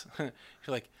 That was, you're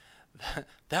like,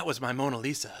 that was my Mona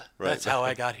Lisa. Right. That's how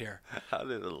I got here. How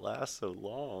did it last so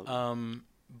long?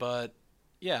 But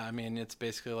yeah, I mean, it's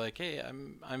basically like, hey,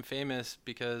 I'm famous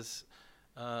because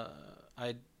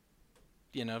I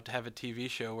to have a TV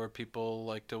show where people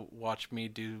like to watch me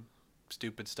do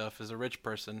stupid stuff as a rich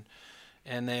person,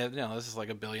 and they, this is like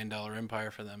 $1 billion empire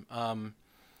for them.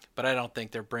 But I don't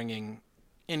think they're bringing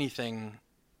anything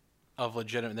of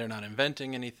legitimate. They're not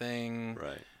inventing anything.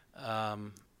 Right.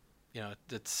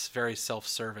 It's very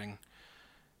self-serving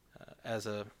as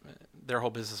their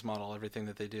whole business model, everything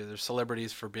that they do. They're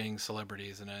celebrities for being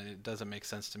celebrities, and it doesn't make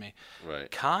sense to me. Right.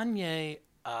 Kanye,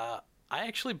 I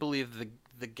actually believe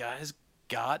the guy's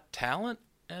got talent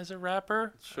as a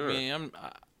rapper. Sure. I mean,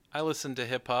 I listen to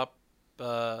hip hop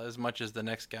as much as the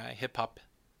next guy. Hip hop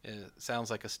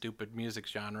sounds like a stupid music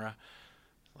genre,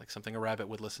 like something a rabbit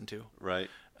would listen to. Right.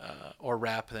 Or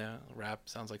rap. Rap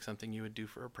sounds like something you would do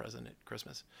for a present at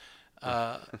Christmas.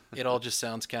 It all just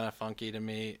sounds kind of funky to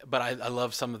me. But I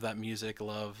love some of that music.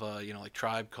 Love, like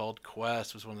Tribe Called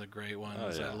Quest was one of the great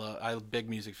ones. Oh, yeah. I'm a big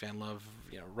music fan. Love,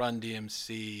 Run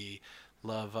DMC.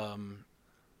 Love,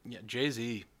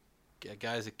 Jay-Z. Yeah,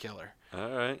 guy's a killer. All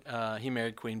right. He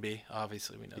married Queen Bee.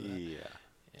 Obviously, we know that.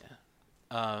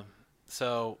 Yeah.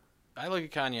 So I look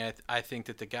at Kanye. I think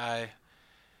that the guy,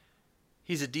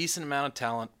 he's a decent amount of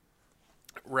talent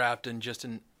wrapped in just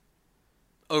an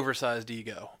oversized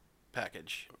ego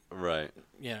package. Right.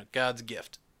 God's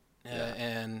gift. Yeah.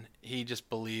 And he just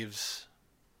believes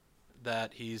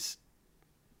that he's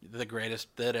the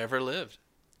greatest that ever lived.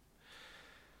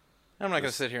 I'm not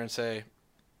going to sit here and say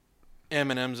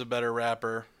Eminem's a better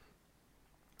rapper.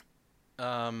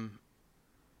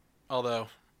 Although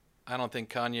I don't think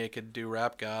Kanye could do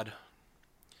Rap God.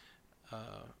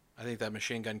 I think that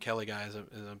Machine Gun Kelly guy is a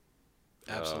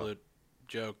absolute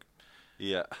joke.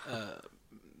 Yeah.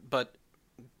 But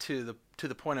to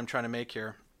the point I'm trying to make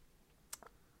here,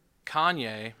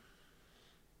 Kanye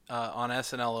on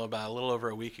SNL about a little over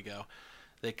a week ago,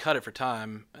 they cut it for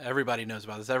time. Everybody knows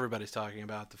about this. Everybody's talking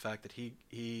about the fact that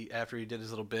he after he did his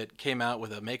little bit came out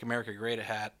with a "Make America Great"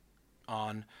 hat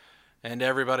on, and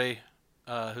everybody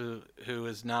who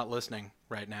is not listening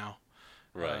right now.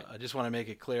 Right. I just want to make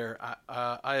it clear.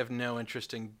 I have no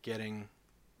interest in getting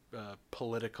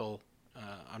political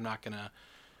I'm not going to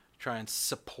try and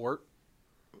support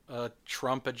a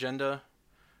Trump agenda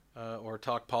or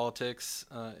talk politics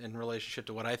in relationship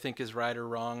to what I think is right or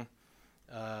wrong.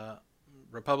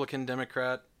 Republican,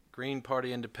 Democrat, Green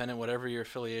Party, Independent, whatever your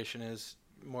affiliation is,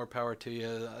 more power to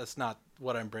you. That's not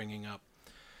what I'm bringing up,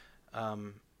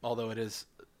 although it is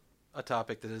a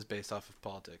topic that is based off of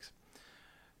politics.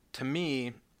 To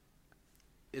me,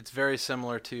 it's very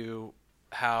similar to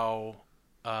how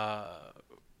I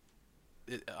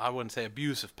wouldn't say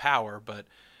abuse of power, but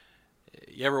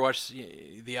you ever watch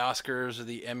the Oscars or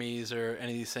the Emmys or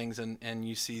any of these things, and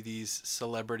you see these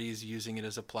celebrities using it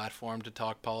as a platform to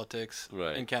talk politics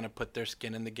Right. and kind of put their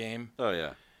skin in the game? Oh,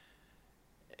 yeah.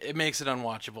 It makes it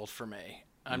unwatchable for me.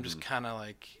 I'm just kind of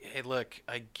like, hey, look,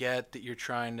 I get that you're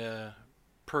trying to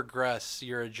progress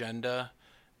your agenda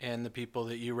and the people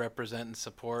that you represent and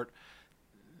support.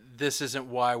 This isn't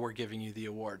why we're giving you the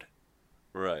award.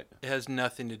 Right. It has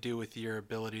nothing to do with your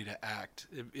ability to act.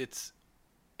 It's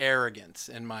arrogance,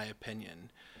 in my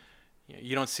opinion.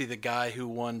 You don't see the guy who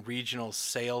won regional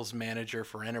sales manager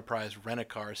for Enterprise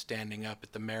Rent-A-Car standing up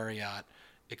at the Marriott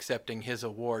accepting his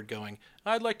award going,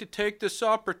 I'd like to take this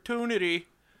opportunity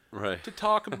Right. to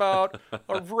talk about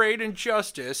a rate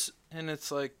injustice. And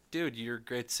it's like, dude, you're a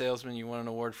great salesman. You won an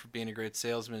award for being a great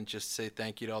salesman. Just say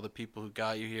thank you to all the people who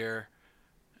got you here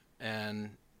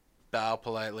and bow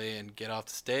politely and get off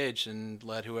the stage and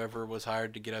let whoever was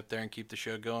hired to get up there and keep the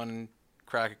show going and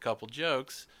crack a couple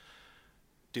jokes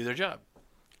do their job.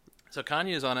 So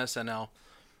Kanye is on SNL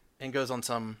and goes on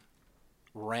some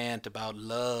rant about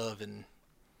love and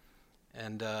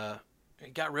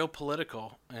it got real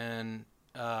political, and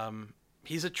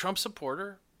he's a Trump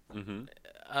supporter. Mm-hmm.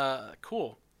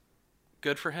 Cool,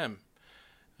 good for him.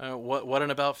 What an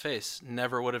about face.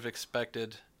 Never would have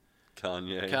expected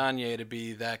Kanye to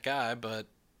be that guy, but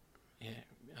yeah,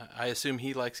 I assume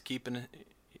he likes keeping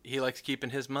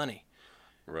his money.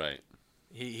 Right.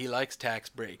 He likes tax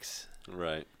breaks.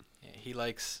 Right. He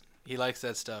likes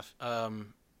that stuff.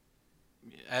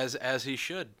 As he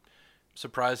should.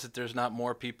 Surprised that there's not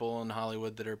more people in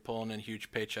Hollywood that are pulling in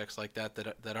huge paychecks like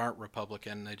that aren't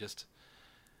Republican. They just,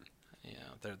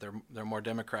 they're more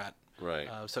Democrat. Right.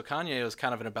 So Kanye was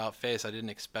kind of an about face. I didn't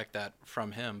expect that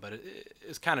from him, but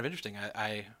it's kind of interesting.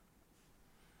 I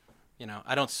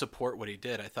don't support what he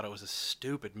did. I thought it was a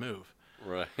stupid move.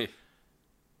 Right.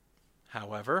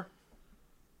 However,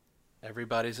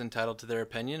 everybody's entitled to their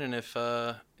opinion, and if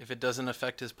it doesn't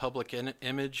affect his public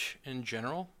image in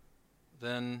general,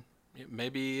 then it may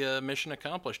be mission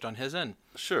accomplished on his end.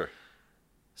 Sure.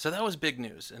 So that was big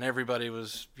news, and everybody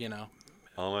was,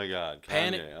 Oh my God.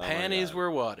 Kanye. Oh my panties God.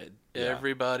 were wadded. Yeah.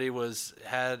 Everybody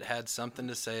had something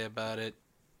to say about it.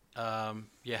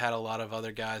 You had a lot of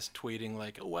other guys tweeting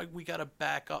like, "Oh, we gotta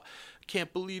back up.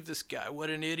 Can't believe this guy. What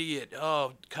an idiot.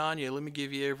 Oh, Kanye, let me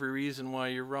give you every reason why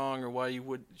you're wrong or why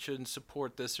you shouldn't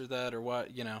support this or that or what,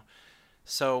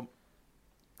 So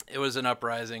it was an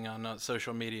uprising on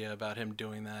social media about him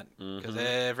doing that because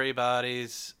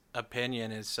everybody's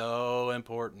opinion is so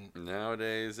important.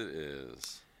 Nowadays it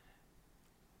is.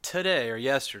 Today or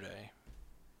yesterday,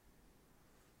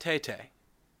 Tay-Tay,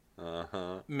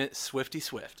 Uh-huh. Swifty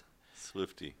Swift.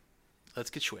 Swifty. Let's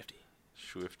get Swifty.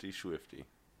 Swifty.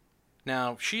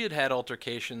 Now, she had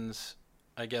altercations,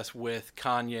 I guess, with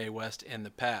Kanye West in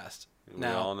the past. We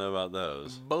all know about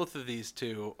those. Both of these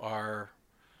two are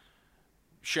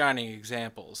shining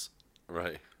examples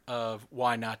Right. of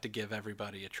why not to give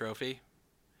everybody a trophy,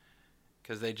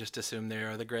 because they just assume they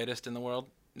are the greatest in the world.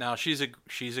 Now, she's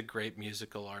a great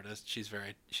musical artist. She's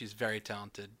very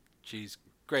talented. She's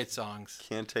great songs.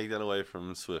 Can't take that away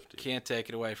from Swifty. Can't take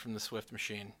it away from the Swift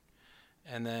machine.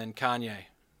 And then Kanye,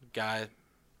 guy,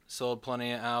 sold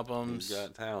plenty of albums. He's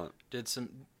got talent.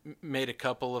 Made a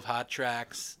couple of hot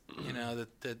tracks,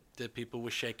 that people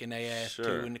were shaking their ass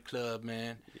Sure. to in the club,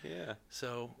 man. Yeah.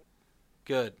 So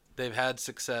good. They've had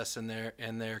success in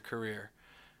their career.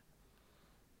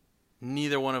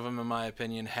 Neither one of them, in my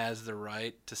opinion, has the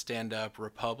right to stand up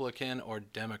Republican or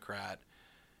Democrat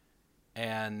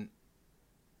and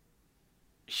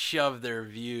shove their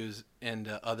views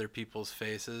into other people's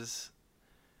faces,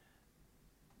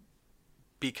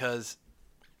 because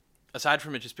aside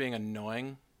from it just being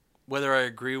annoying, whether I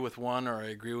agree with one or I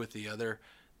agree with the other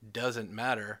doesn't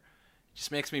matter. It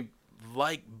just makes me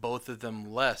like both of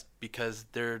them less, because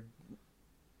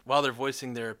while they're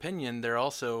voicing their opinion, they're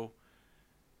also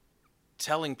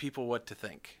telling people what to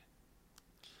think.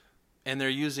 And they're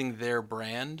using their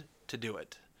brand to do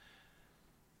it.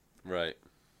 Right.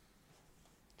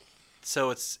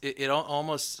 So it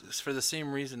almost, for the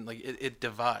same reason, like it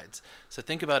divides. So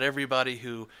think about everybody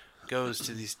who goes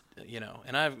to these,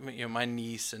 and my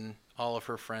niece and all of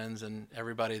her friends and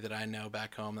everybody that I know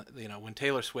back home, when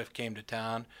Taylor Swift came to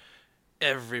town,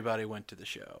 everybody went to the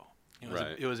show.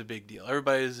 It was a big deal.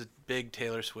 Everybody's a big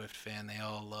Taylor Swift fan. They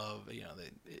all love,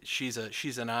 she's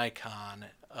an icon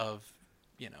of,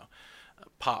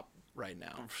 pop right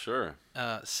now. Sure.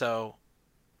 So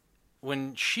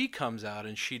when she comes out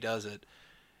and she does it,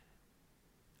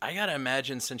 I gotta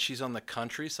imagine, since she's on the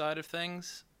country side of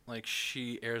things, like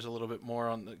she airs a little bit more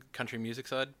on the country music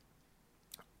side,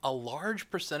 a large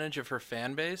percentage of her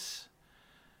fan base,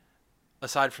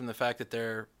 aside from the fact that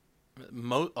they're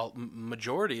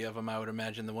majority of them, I would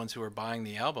imagine, the ones who are buying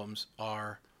the albums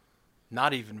are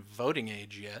not even voting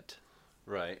age yet.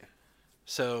 Right.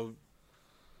 So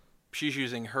she's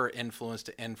using her influence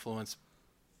to influence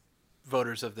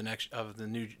voters of the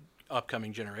new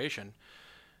upcoming generation.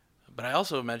 But I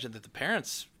also imagine that the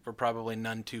parents were probably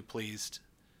none too pleased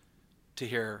to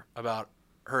hear about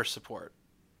her support.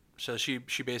 So she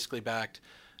basically backed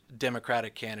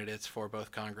Democratic candidates for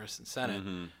both Congress and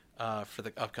Senate for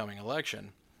the upcoming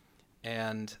election.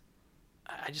 And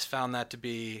I just found that to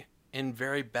be in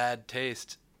very bad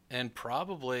taste. And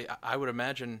probably, I would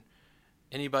imagine,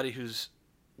 anybody who's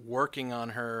working on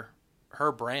her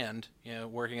brand,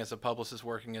 working as a publicist,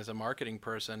 working as a marketing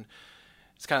person,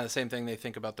 it's kind of the same thing they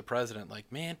think about the president.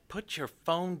 Like, man, put your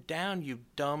phone down, you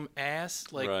dumb ass.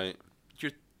 Like, right.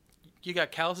 You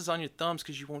got calluses on your thumbs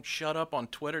because you won't shut up on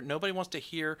Twitter. Nobody wants to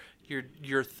hear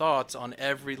your thoughts on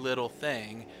every little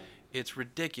thing. It's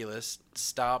ridiculous.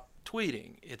 Stop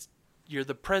tweeting. You're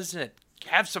the president.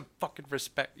 Have some fucking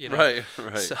respect. Right.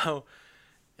 So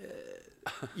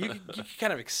you can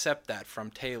kind of accept that from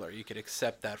Taylor. You could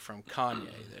accept that from Kanye.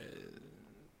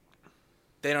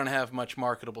 They don't have much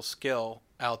marketable skill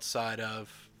outside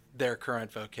of their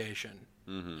current vocation.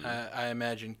 Mm-hmm. I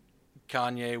imagine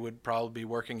Kanye would probably be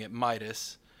working at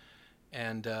Midas,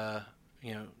 and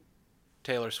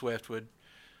Taylor Swift would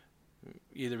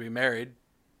either be married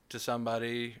to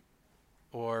somebody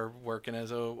or working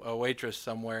as a waitress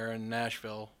somewhere in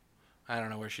Nashville. I don't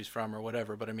know where she's from or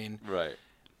whatever, but I mean, right.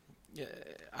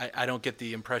 I don't get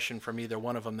the impression from either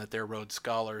one of them that they're Rhodes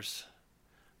Scholars,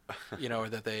 or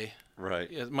that they,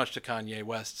 right. Much to Kanye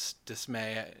West's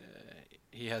dismay,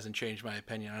 he hasn't changed my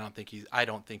opinion. I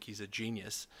don't think he's a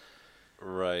genius.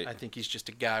 Right. I think he's just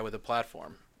a guy with a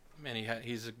platform, and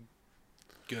he's a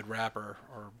good rapper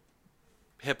or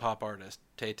hip hop artist.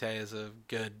 Tay-Tay is a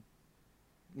good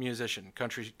musician,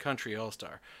 country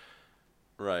all-star.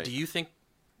 Right. Do you think,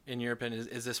 in your opinion,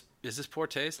 is this poor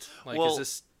taste? Like, well, is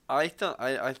this? I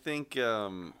think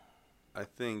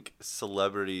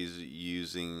celebrities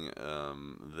using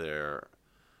their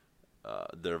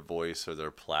voice or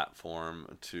their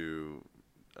platform to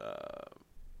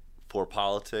for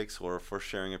politics or for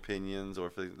sharing opinions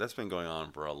that's been going on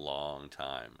for a long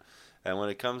time. And when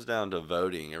it comes down to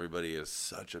voting, everybody is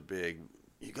such a big,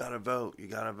 you gotta vote.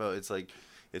 It's like,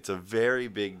 it's a very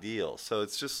big deal. So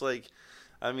it's just like,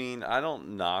 I mean, I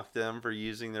don't knock them for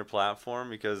using their platform,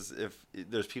 because if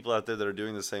there's people out there that are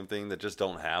doing the same thing that just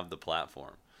don't have the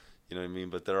platform, you know what I mean?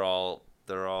 But they're all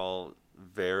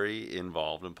very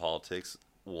involved in politics,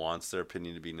 wants their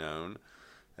opinion to be known,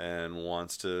 and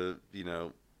wants to,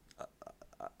 it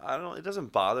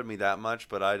doesn't bother me that much,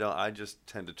 but I just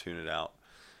tend to tune it out.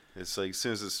 It's like, as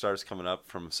soon as it starts coming up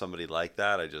from somebody like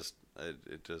that, it just.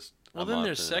 Well, then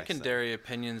there's secondary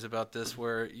opinions about this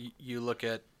where you look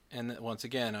at, and once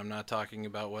again, I'm not talking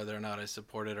about whether or not I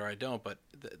support it or I don't, but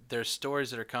there's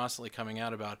stories that are constantly coming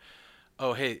out about,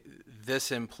 oh, hey,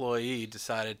 this employee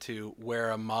decided to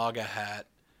wear a MAGA hat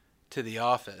to the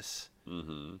office,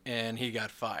 and he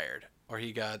got fired, or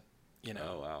he got,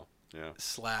 oh, wow. Yeah.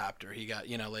 slapped, or he got,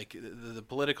 like the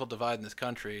political divide in this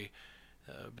country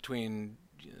between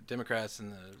Democrats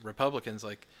and the Republicans,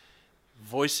 like,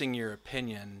 voicing your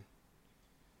opinion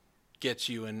gets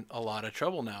you in a lot of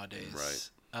trouble nowadays. Right.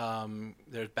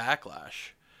 There's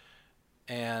backlash.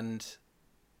 And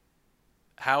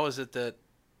how is it that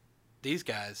these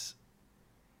guys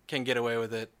can get away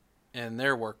with it in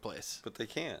their workplace? But they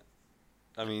can't.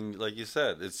 I mean, like you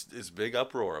said, it's big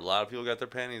uproar. A lot of people got their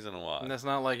panties in a wad. And it's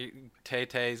not like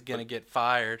Tay-Tay's going to get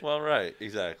fired. Well, right,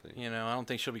 exactly. I don't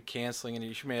think she'll be canceling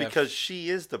it. Because she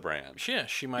is the brand. Yeah,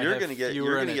 she might You're have gonna get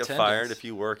fired if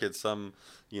you work at some,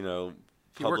 if you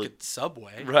work at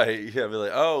Subway. Right, yeah, be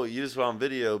like, oh, you just went on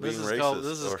video being racist.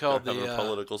 This is called have a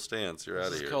political stance. You're out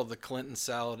of here. This is called the Clinton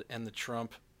salad and the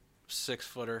Trump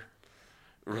 6-footer.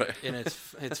 Right. And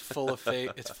it's full of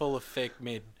fake. It's full of fake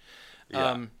meat.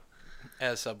 Yeah.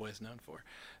 As Subway is known for.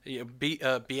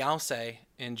 Beyonce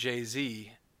and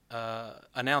Jay-Z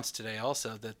announced today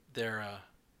also that they're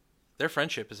their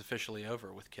friendship is officially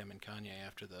over with Kim and Kanye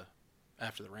after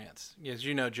the rants. As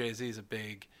you know, Jay-Z's a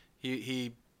big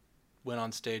he went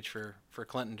on stage for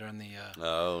Clinton during the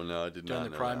oh no, I did during not the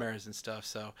know primaries and stuff.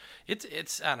 So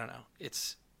it's I don't know.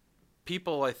 It's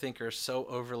people I think are so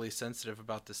overly sensitive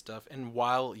about this stuff. And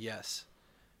while yes,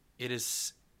 it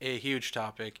is a huge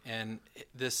topic, and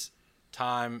this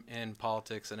time in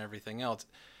politics and everything else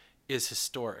is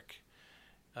historic.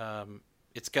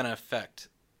 It's going to affect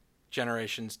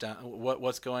generations down.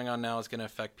 What's going on now is going to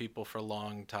affect people for a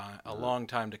long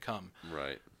time to come.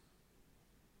 Right.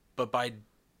 But by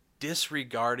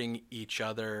disregarding each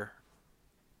other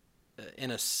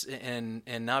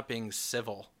and not being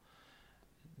civil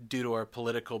due to our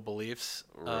political beliefs,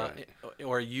 Right.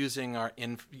 or using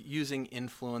using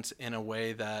influence in a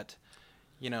way that,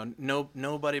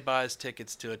 nobody buys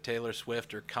tickets to a Taylor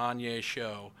Swift or Kanye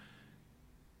show,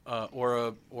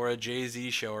 or a Jay-Z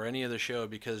show or any other show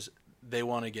because they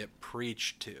want to get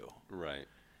preached to. Right.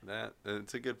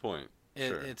 That's a good point.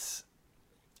 Sure. It's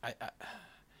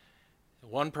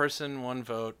one person, one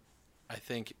vote. I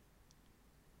think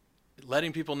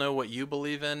letting people know what you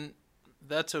believe in,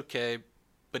 that's okay,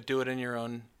 but do it in your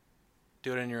own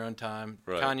time.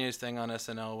 Right. Kanye's thing on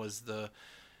SNL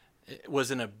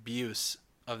was an abuse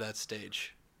of that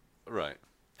stage. Right.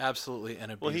 Absolutely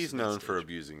an abuse. Well, he's of that known for stage.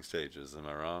 abusing stages. Am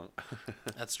I wrong?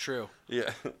 That's true.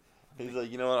 Yeah. He's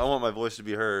like, you know what? I want my voice to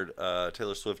be heard.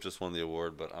 Taylor Swift just won the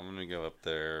award, but I'm gonna go up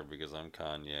there because I'm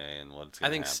Kanye, and what's I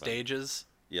gonna think happen? Stages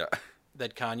Yeah.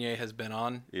 that Kanye has been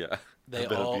on, Yeah. they Have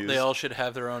been all abused. should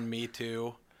have their own Me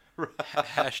Too.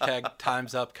 Hashtag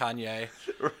Time's Up Kanye.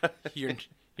 Right. You're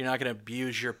not gonna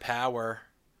abuse your power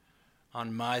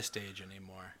on my stage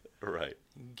anymore. Right.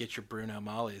 Get your Bruno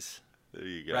Mollies There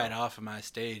you go. right off of my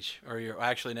stage. Or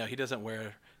actually no, he doesn't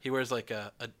wear. He wears like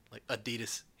like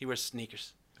Adidas. He wears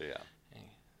sneakers, Yeah.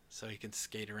 so he can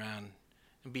skate around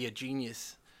and be a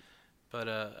genius. But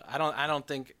I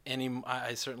think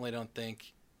I certainly don't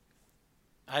think.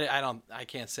 I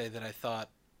can't say that I thought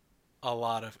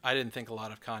I didn't think a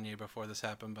lot of Kanye before this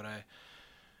happened, but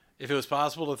if it was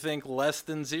possible to think less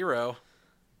than zero,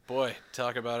 boy,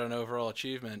 talk about an overall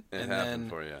achievement. It and happened then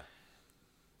for you.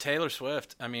 Taylor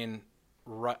Swift, I mean,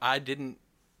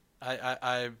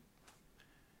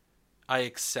 I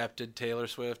accepted Taylor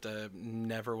Swift. I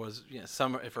never was,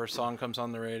 if her song comes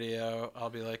on the radio, I'll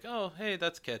be like, oh, hey,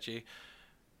 that's catchy.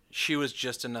 She was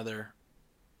just another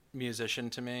musician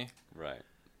to me. Right.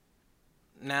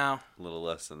 Now, A little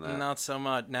less than that. not so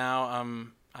much. Now,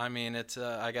 it's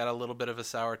I got a little bit of a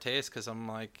sour taste because I'm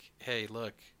like, hey,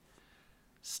 look,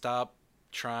 stop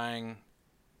trying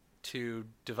to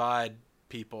divide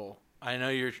people. I know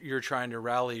you're trying to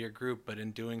rally your group, but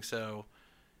in doing so,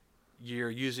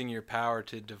 you're using your power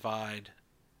to divide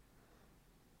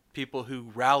people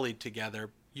who rallied together.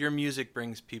 Your music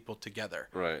brings people together.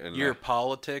 Right. And Your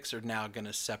politics are now going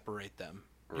to separate them.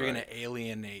 You're going Right. to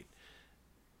alienate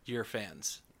your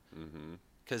fans. Mm-hmm.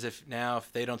 Because if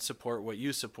they don't support what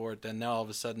you support, then now all of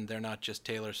a sudden they're not just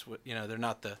Taylor Swift. They're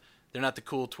not the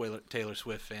cool Taylor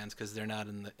Swift fans because they're not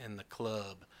in the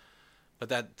club. But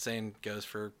that same goes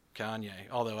for Kanye.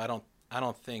 Although I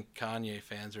don't think Kanye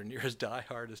fans are near as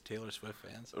diehard as Taylor Swift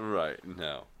fans. Right.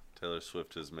 No. Taylor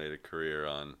Swift has made a career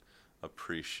on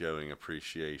showing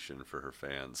appreciation for her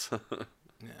fans.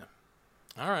 Yeah.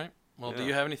 All right. Well, do Yeah.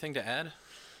 you have anything to add?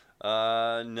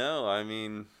 No. I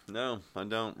mean, no, I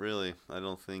don't really. I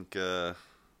don't think I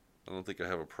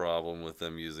have a problem with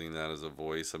them using that as a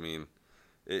voice. I mean,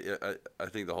 I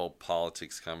think the whole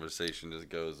politics conversation just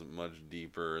goes much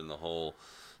deeper, and the whole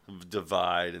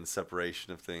divide and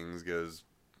separation of things goes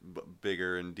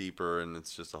bigger and deeper, and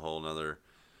it's just a whole nother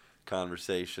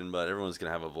conversation. But everyone's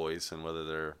gonna have a voice, and whether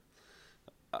they're,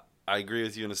 I agree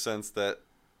with you in a sense that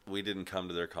we didn't come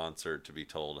to their concert to be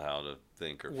told how to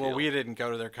think or feel. Well, we didn't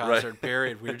go to their concert,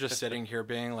 period. We were just sitting here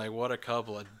being like, what a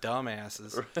couple of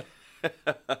dumbasses.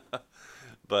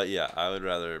 But yeah, I would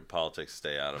rather politics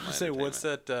stay out of my Say, what's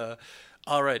that?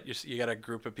 All right, you got a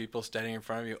group of people standing in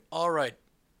front of you. All right,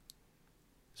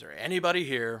 is there anybody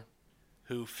here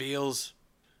who feels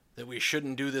that we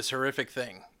shouldn't do this horrific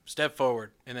thing? Step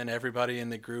forward. And then everybody in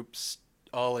the group,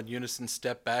 all in unison,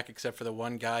 step back except for the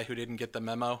one guy who didn't get the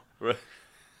memo. Right.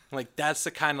 Like, that's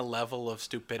the kind of level of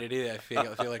stupidity that I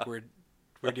feel like we're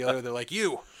dealing with. They're like,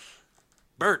 you,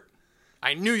 Bert,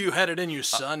 I knew you had it in you,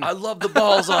 son. I love the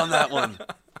balls on that one.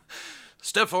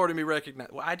 Step forward and be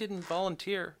recognized. Well, I didn't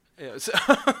volunteer. Yeah, so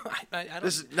I don't,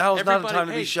 Now's not the everybody- time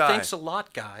to be hey, shy. Thanks a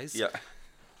lot, guys. Yeah.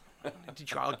 Did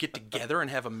you all get together and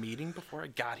have a meeting before I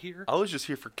got here? I was just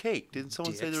here for cake. Didn't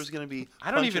someone say there was going to be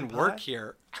I don't punch even and work pie?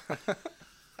 here.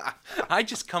 I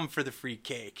just come for the free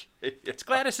cake. It's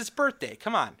Gladys' birthday.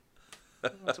 Come on.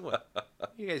 What are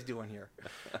you guys doing here?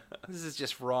 This is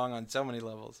just wrong on so many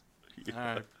levels. Yeah.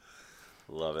 All right.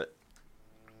 Love it.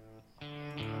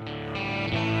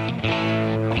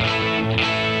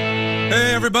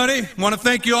 Hey, everybody. Want to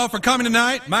thank you all for coming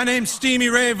tonight. My name's Steamy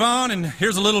Ray Vaughan, and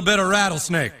here's a little bit of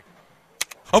Rattlesnake.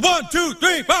 A 1, 2,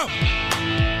 3, 4.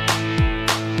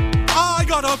 I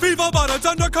got a fever, but it's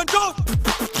under control.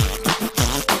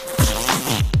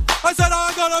 I said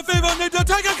I got a fever, need to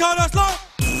take it kind of slow.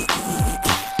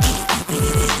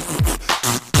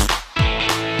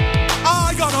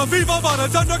 I got a fever, but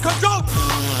it's under control.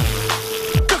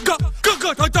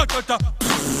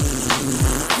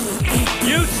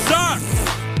 You suck!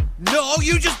 No,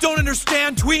 you just don't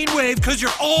understand tween wave because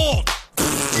you're old.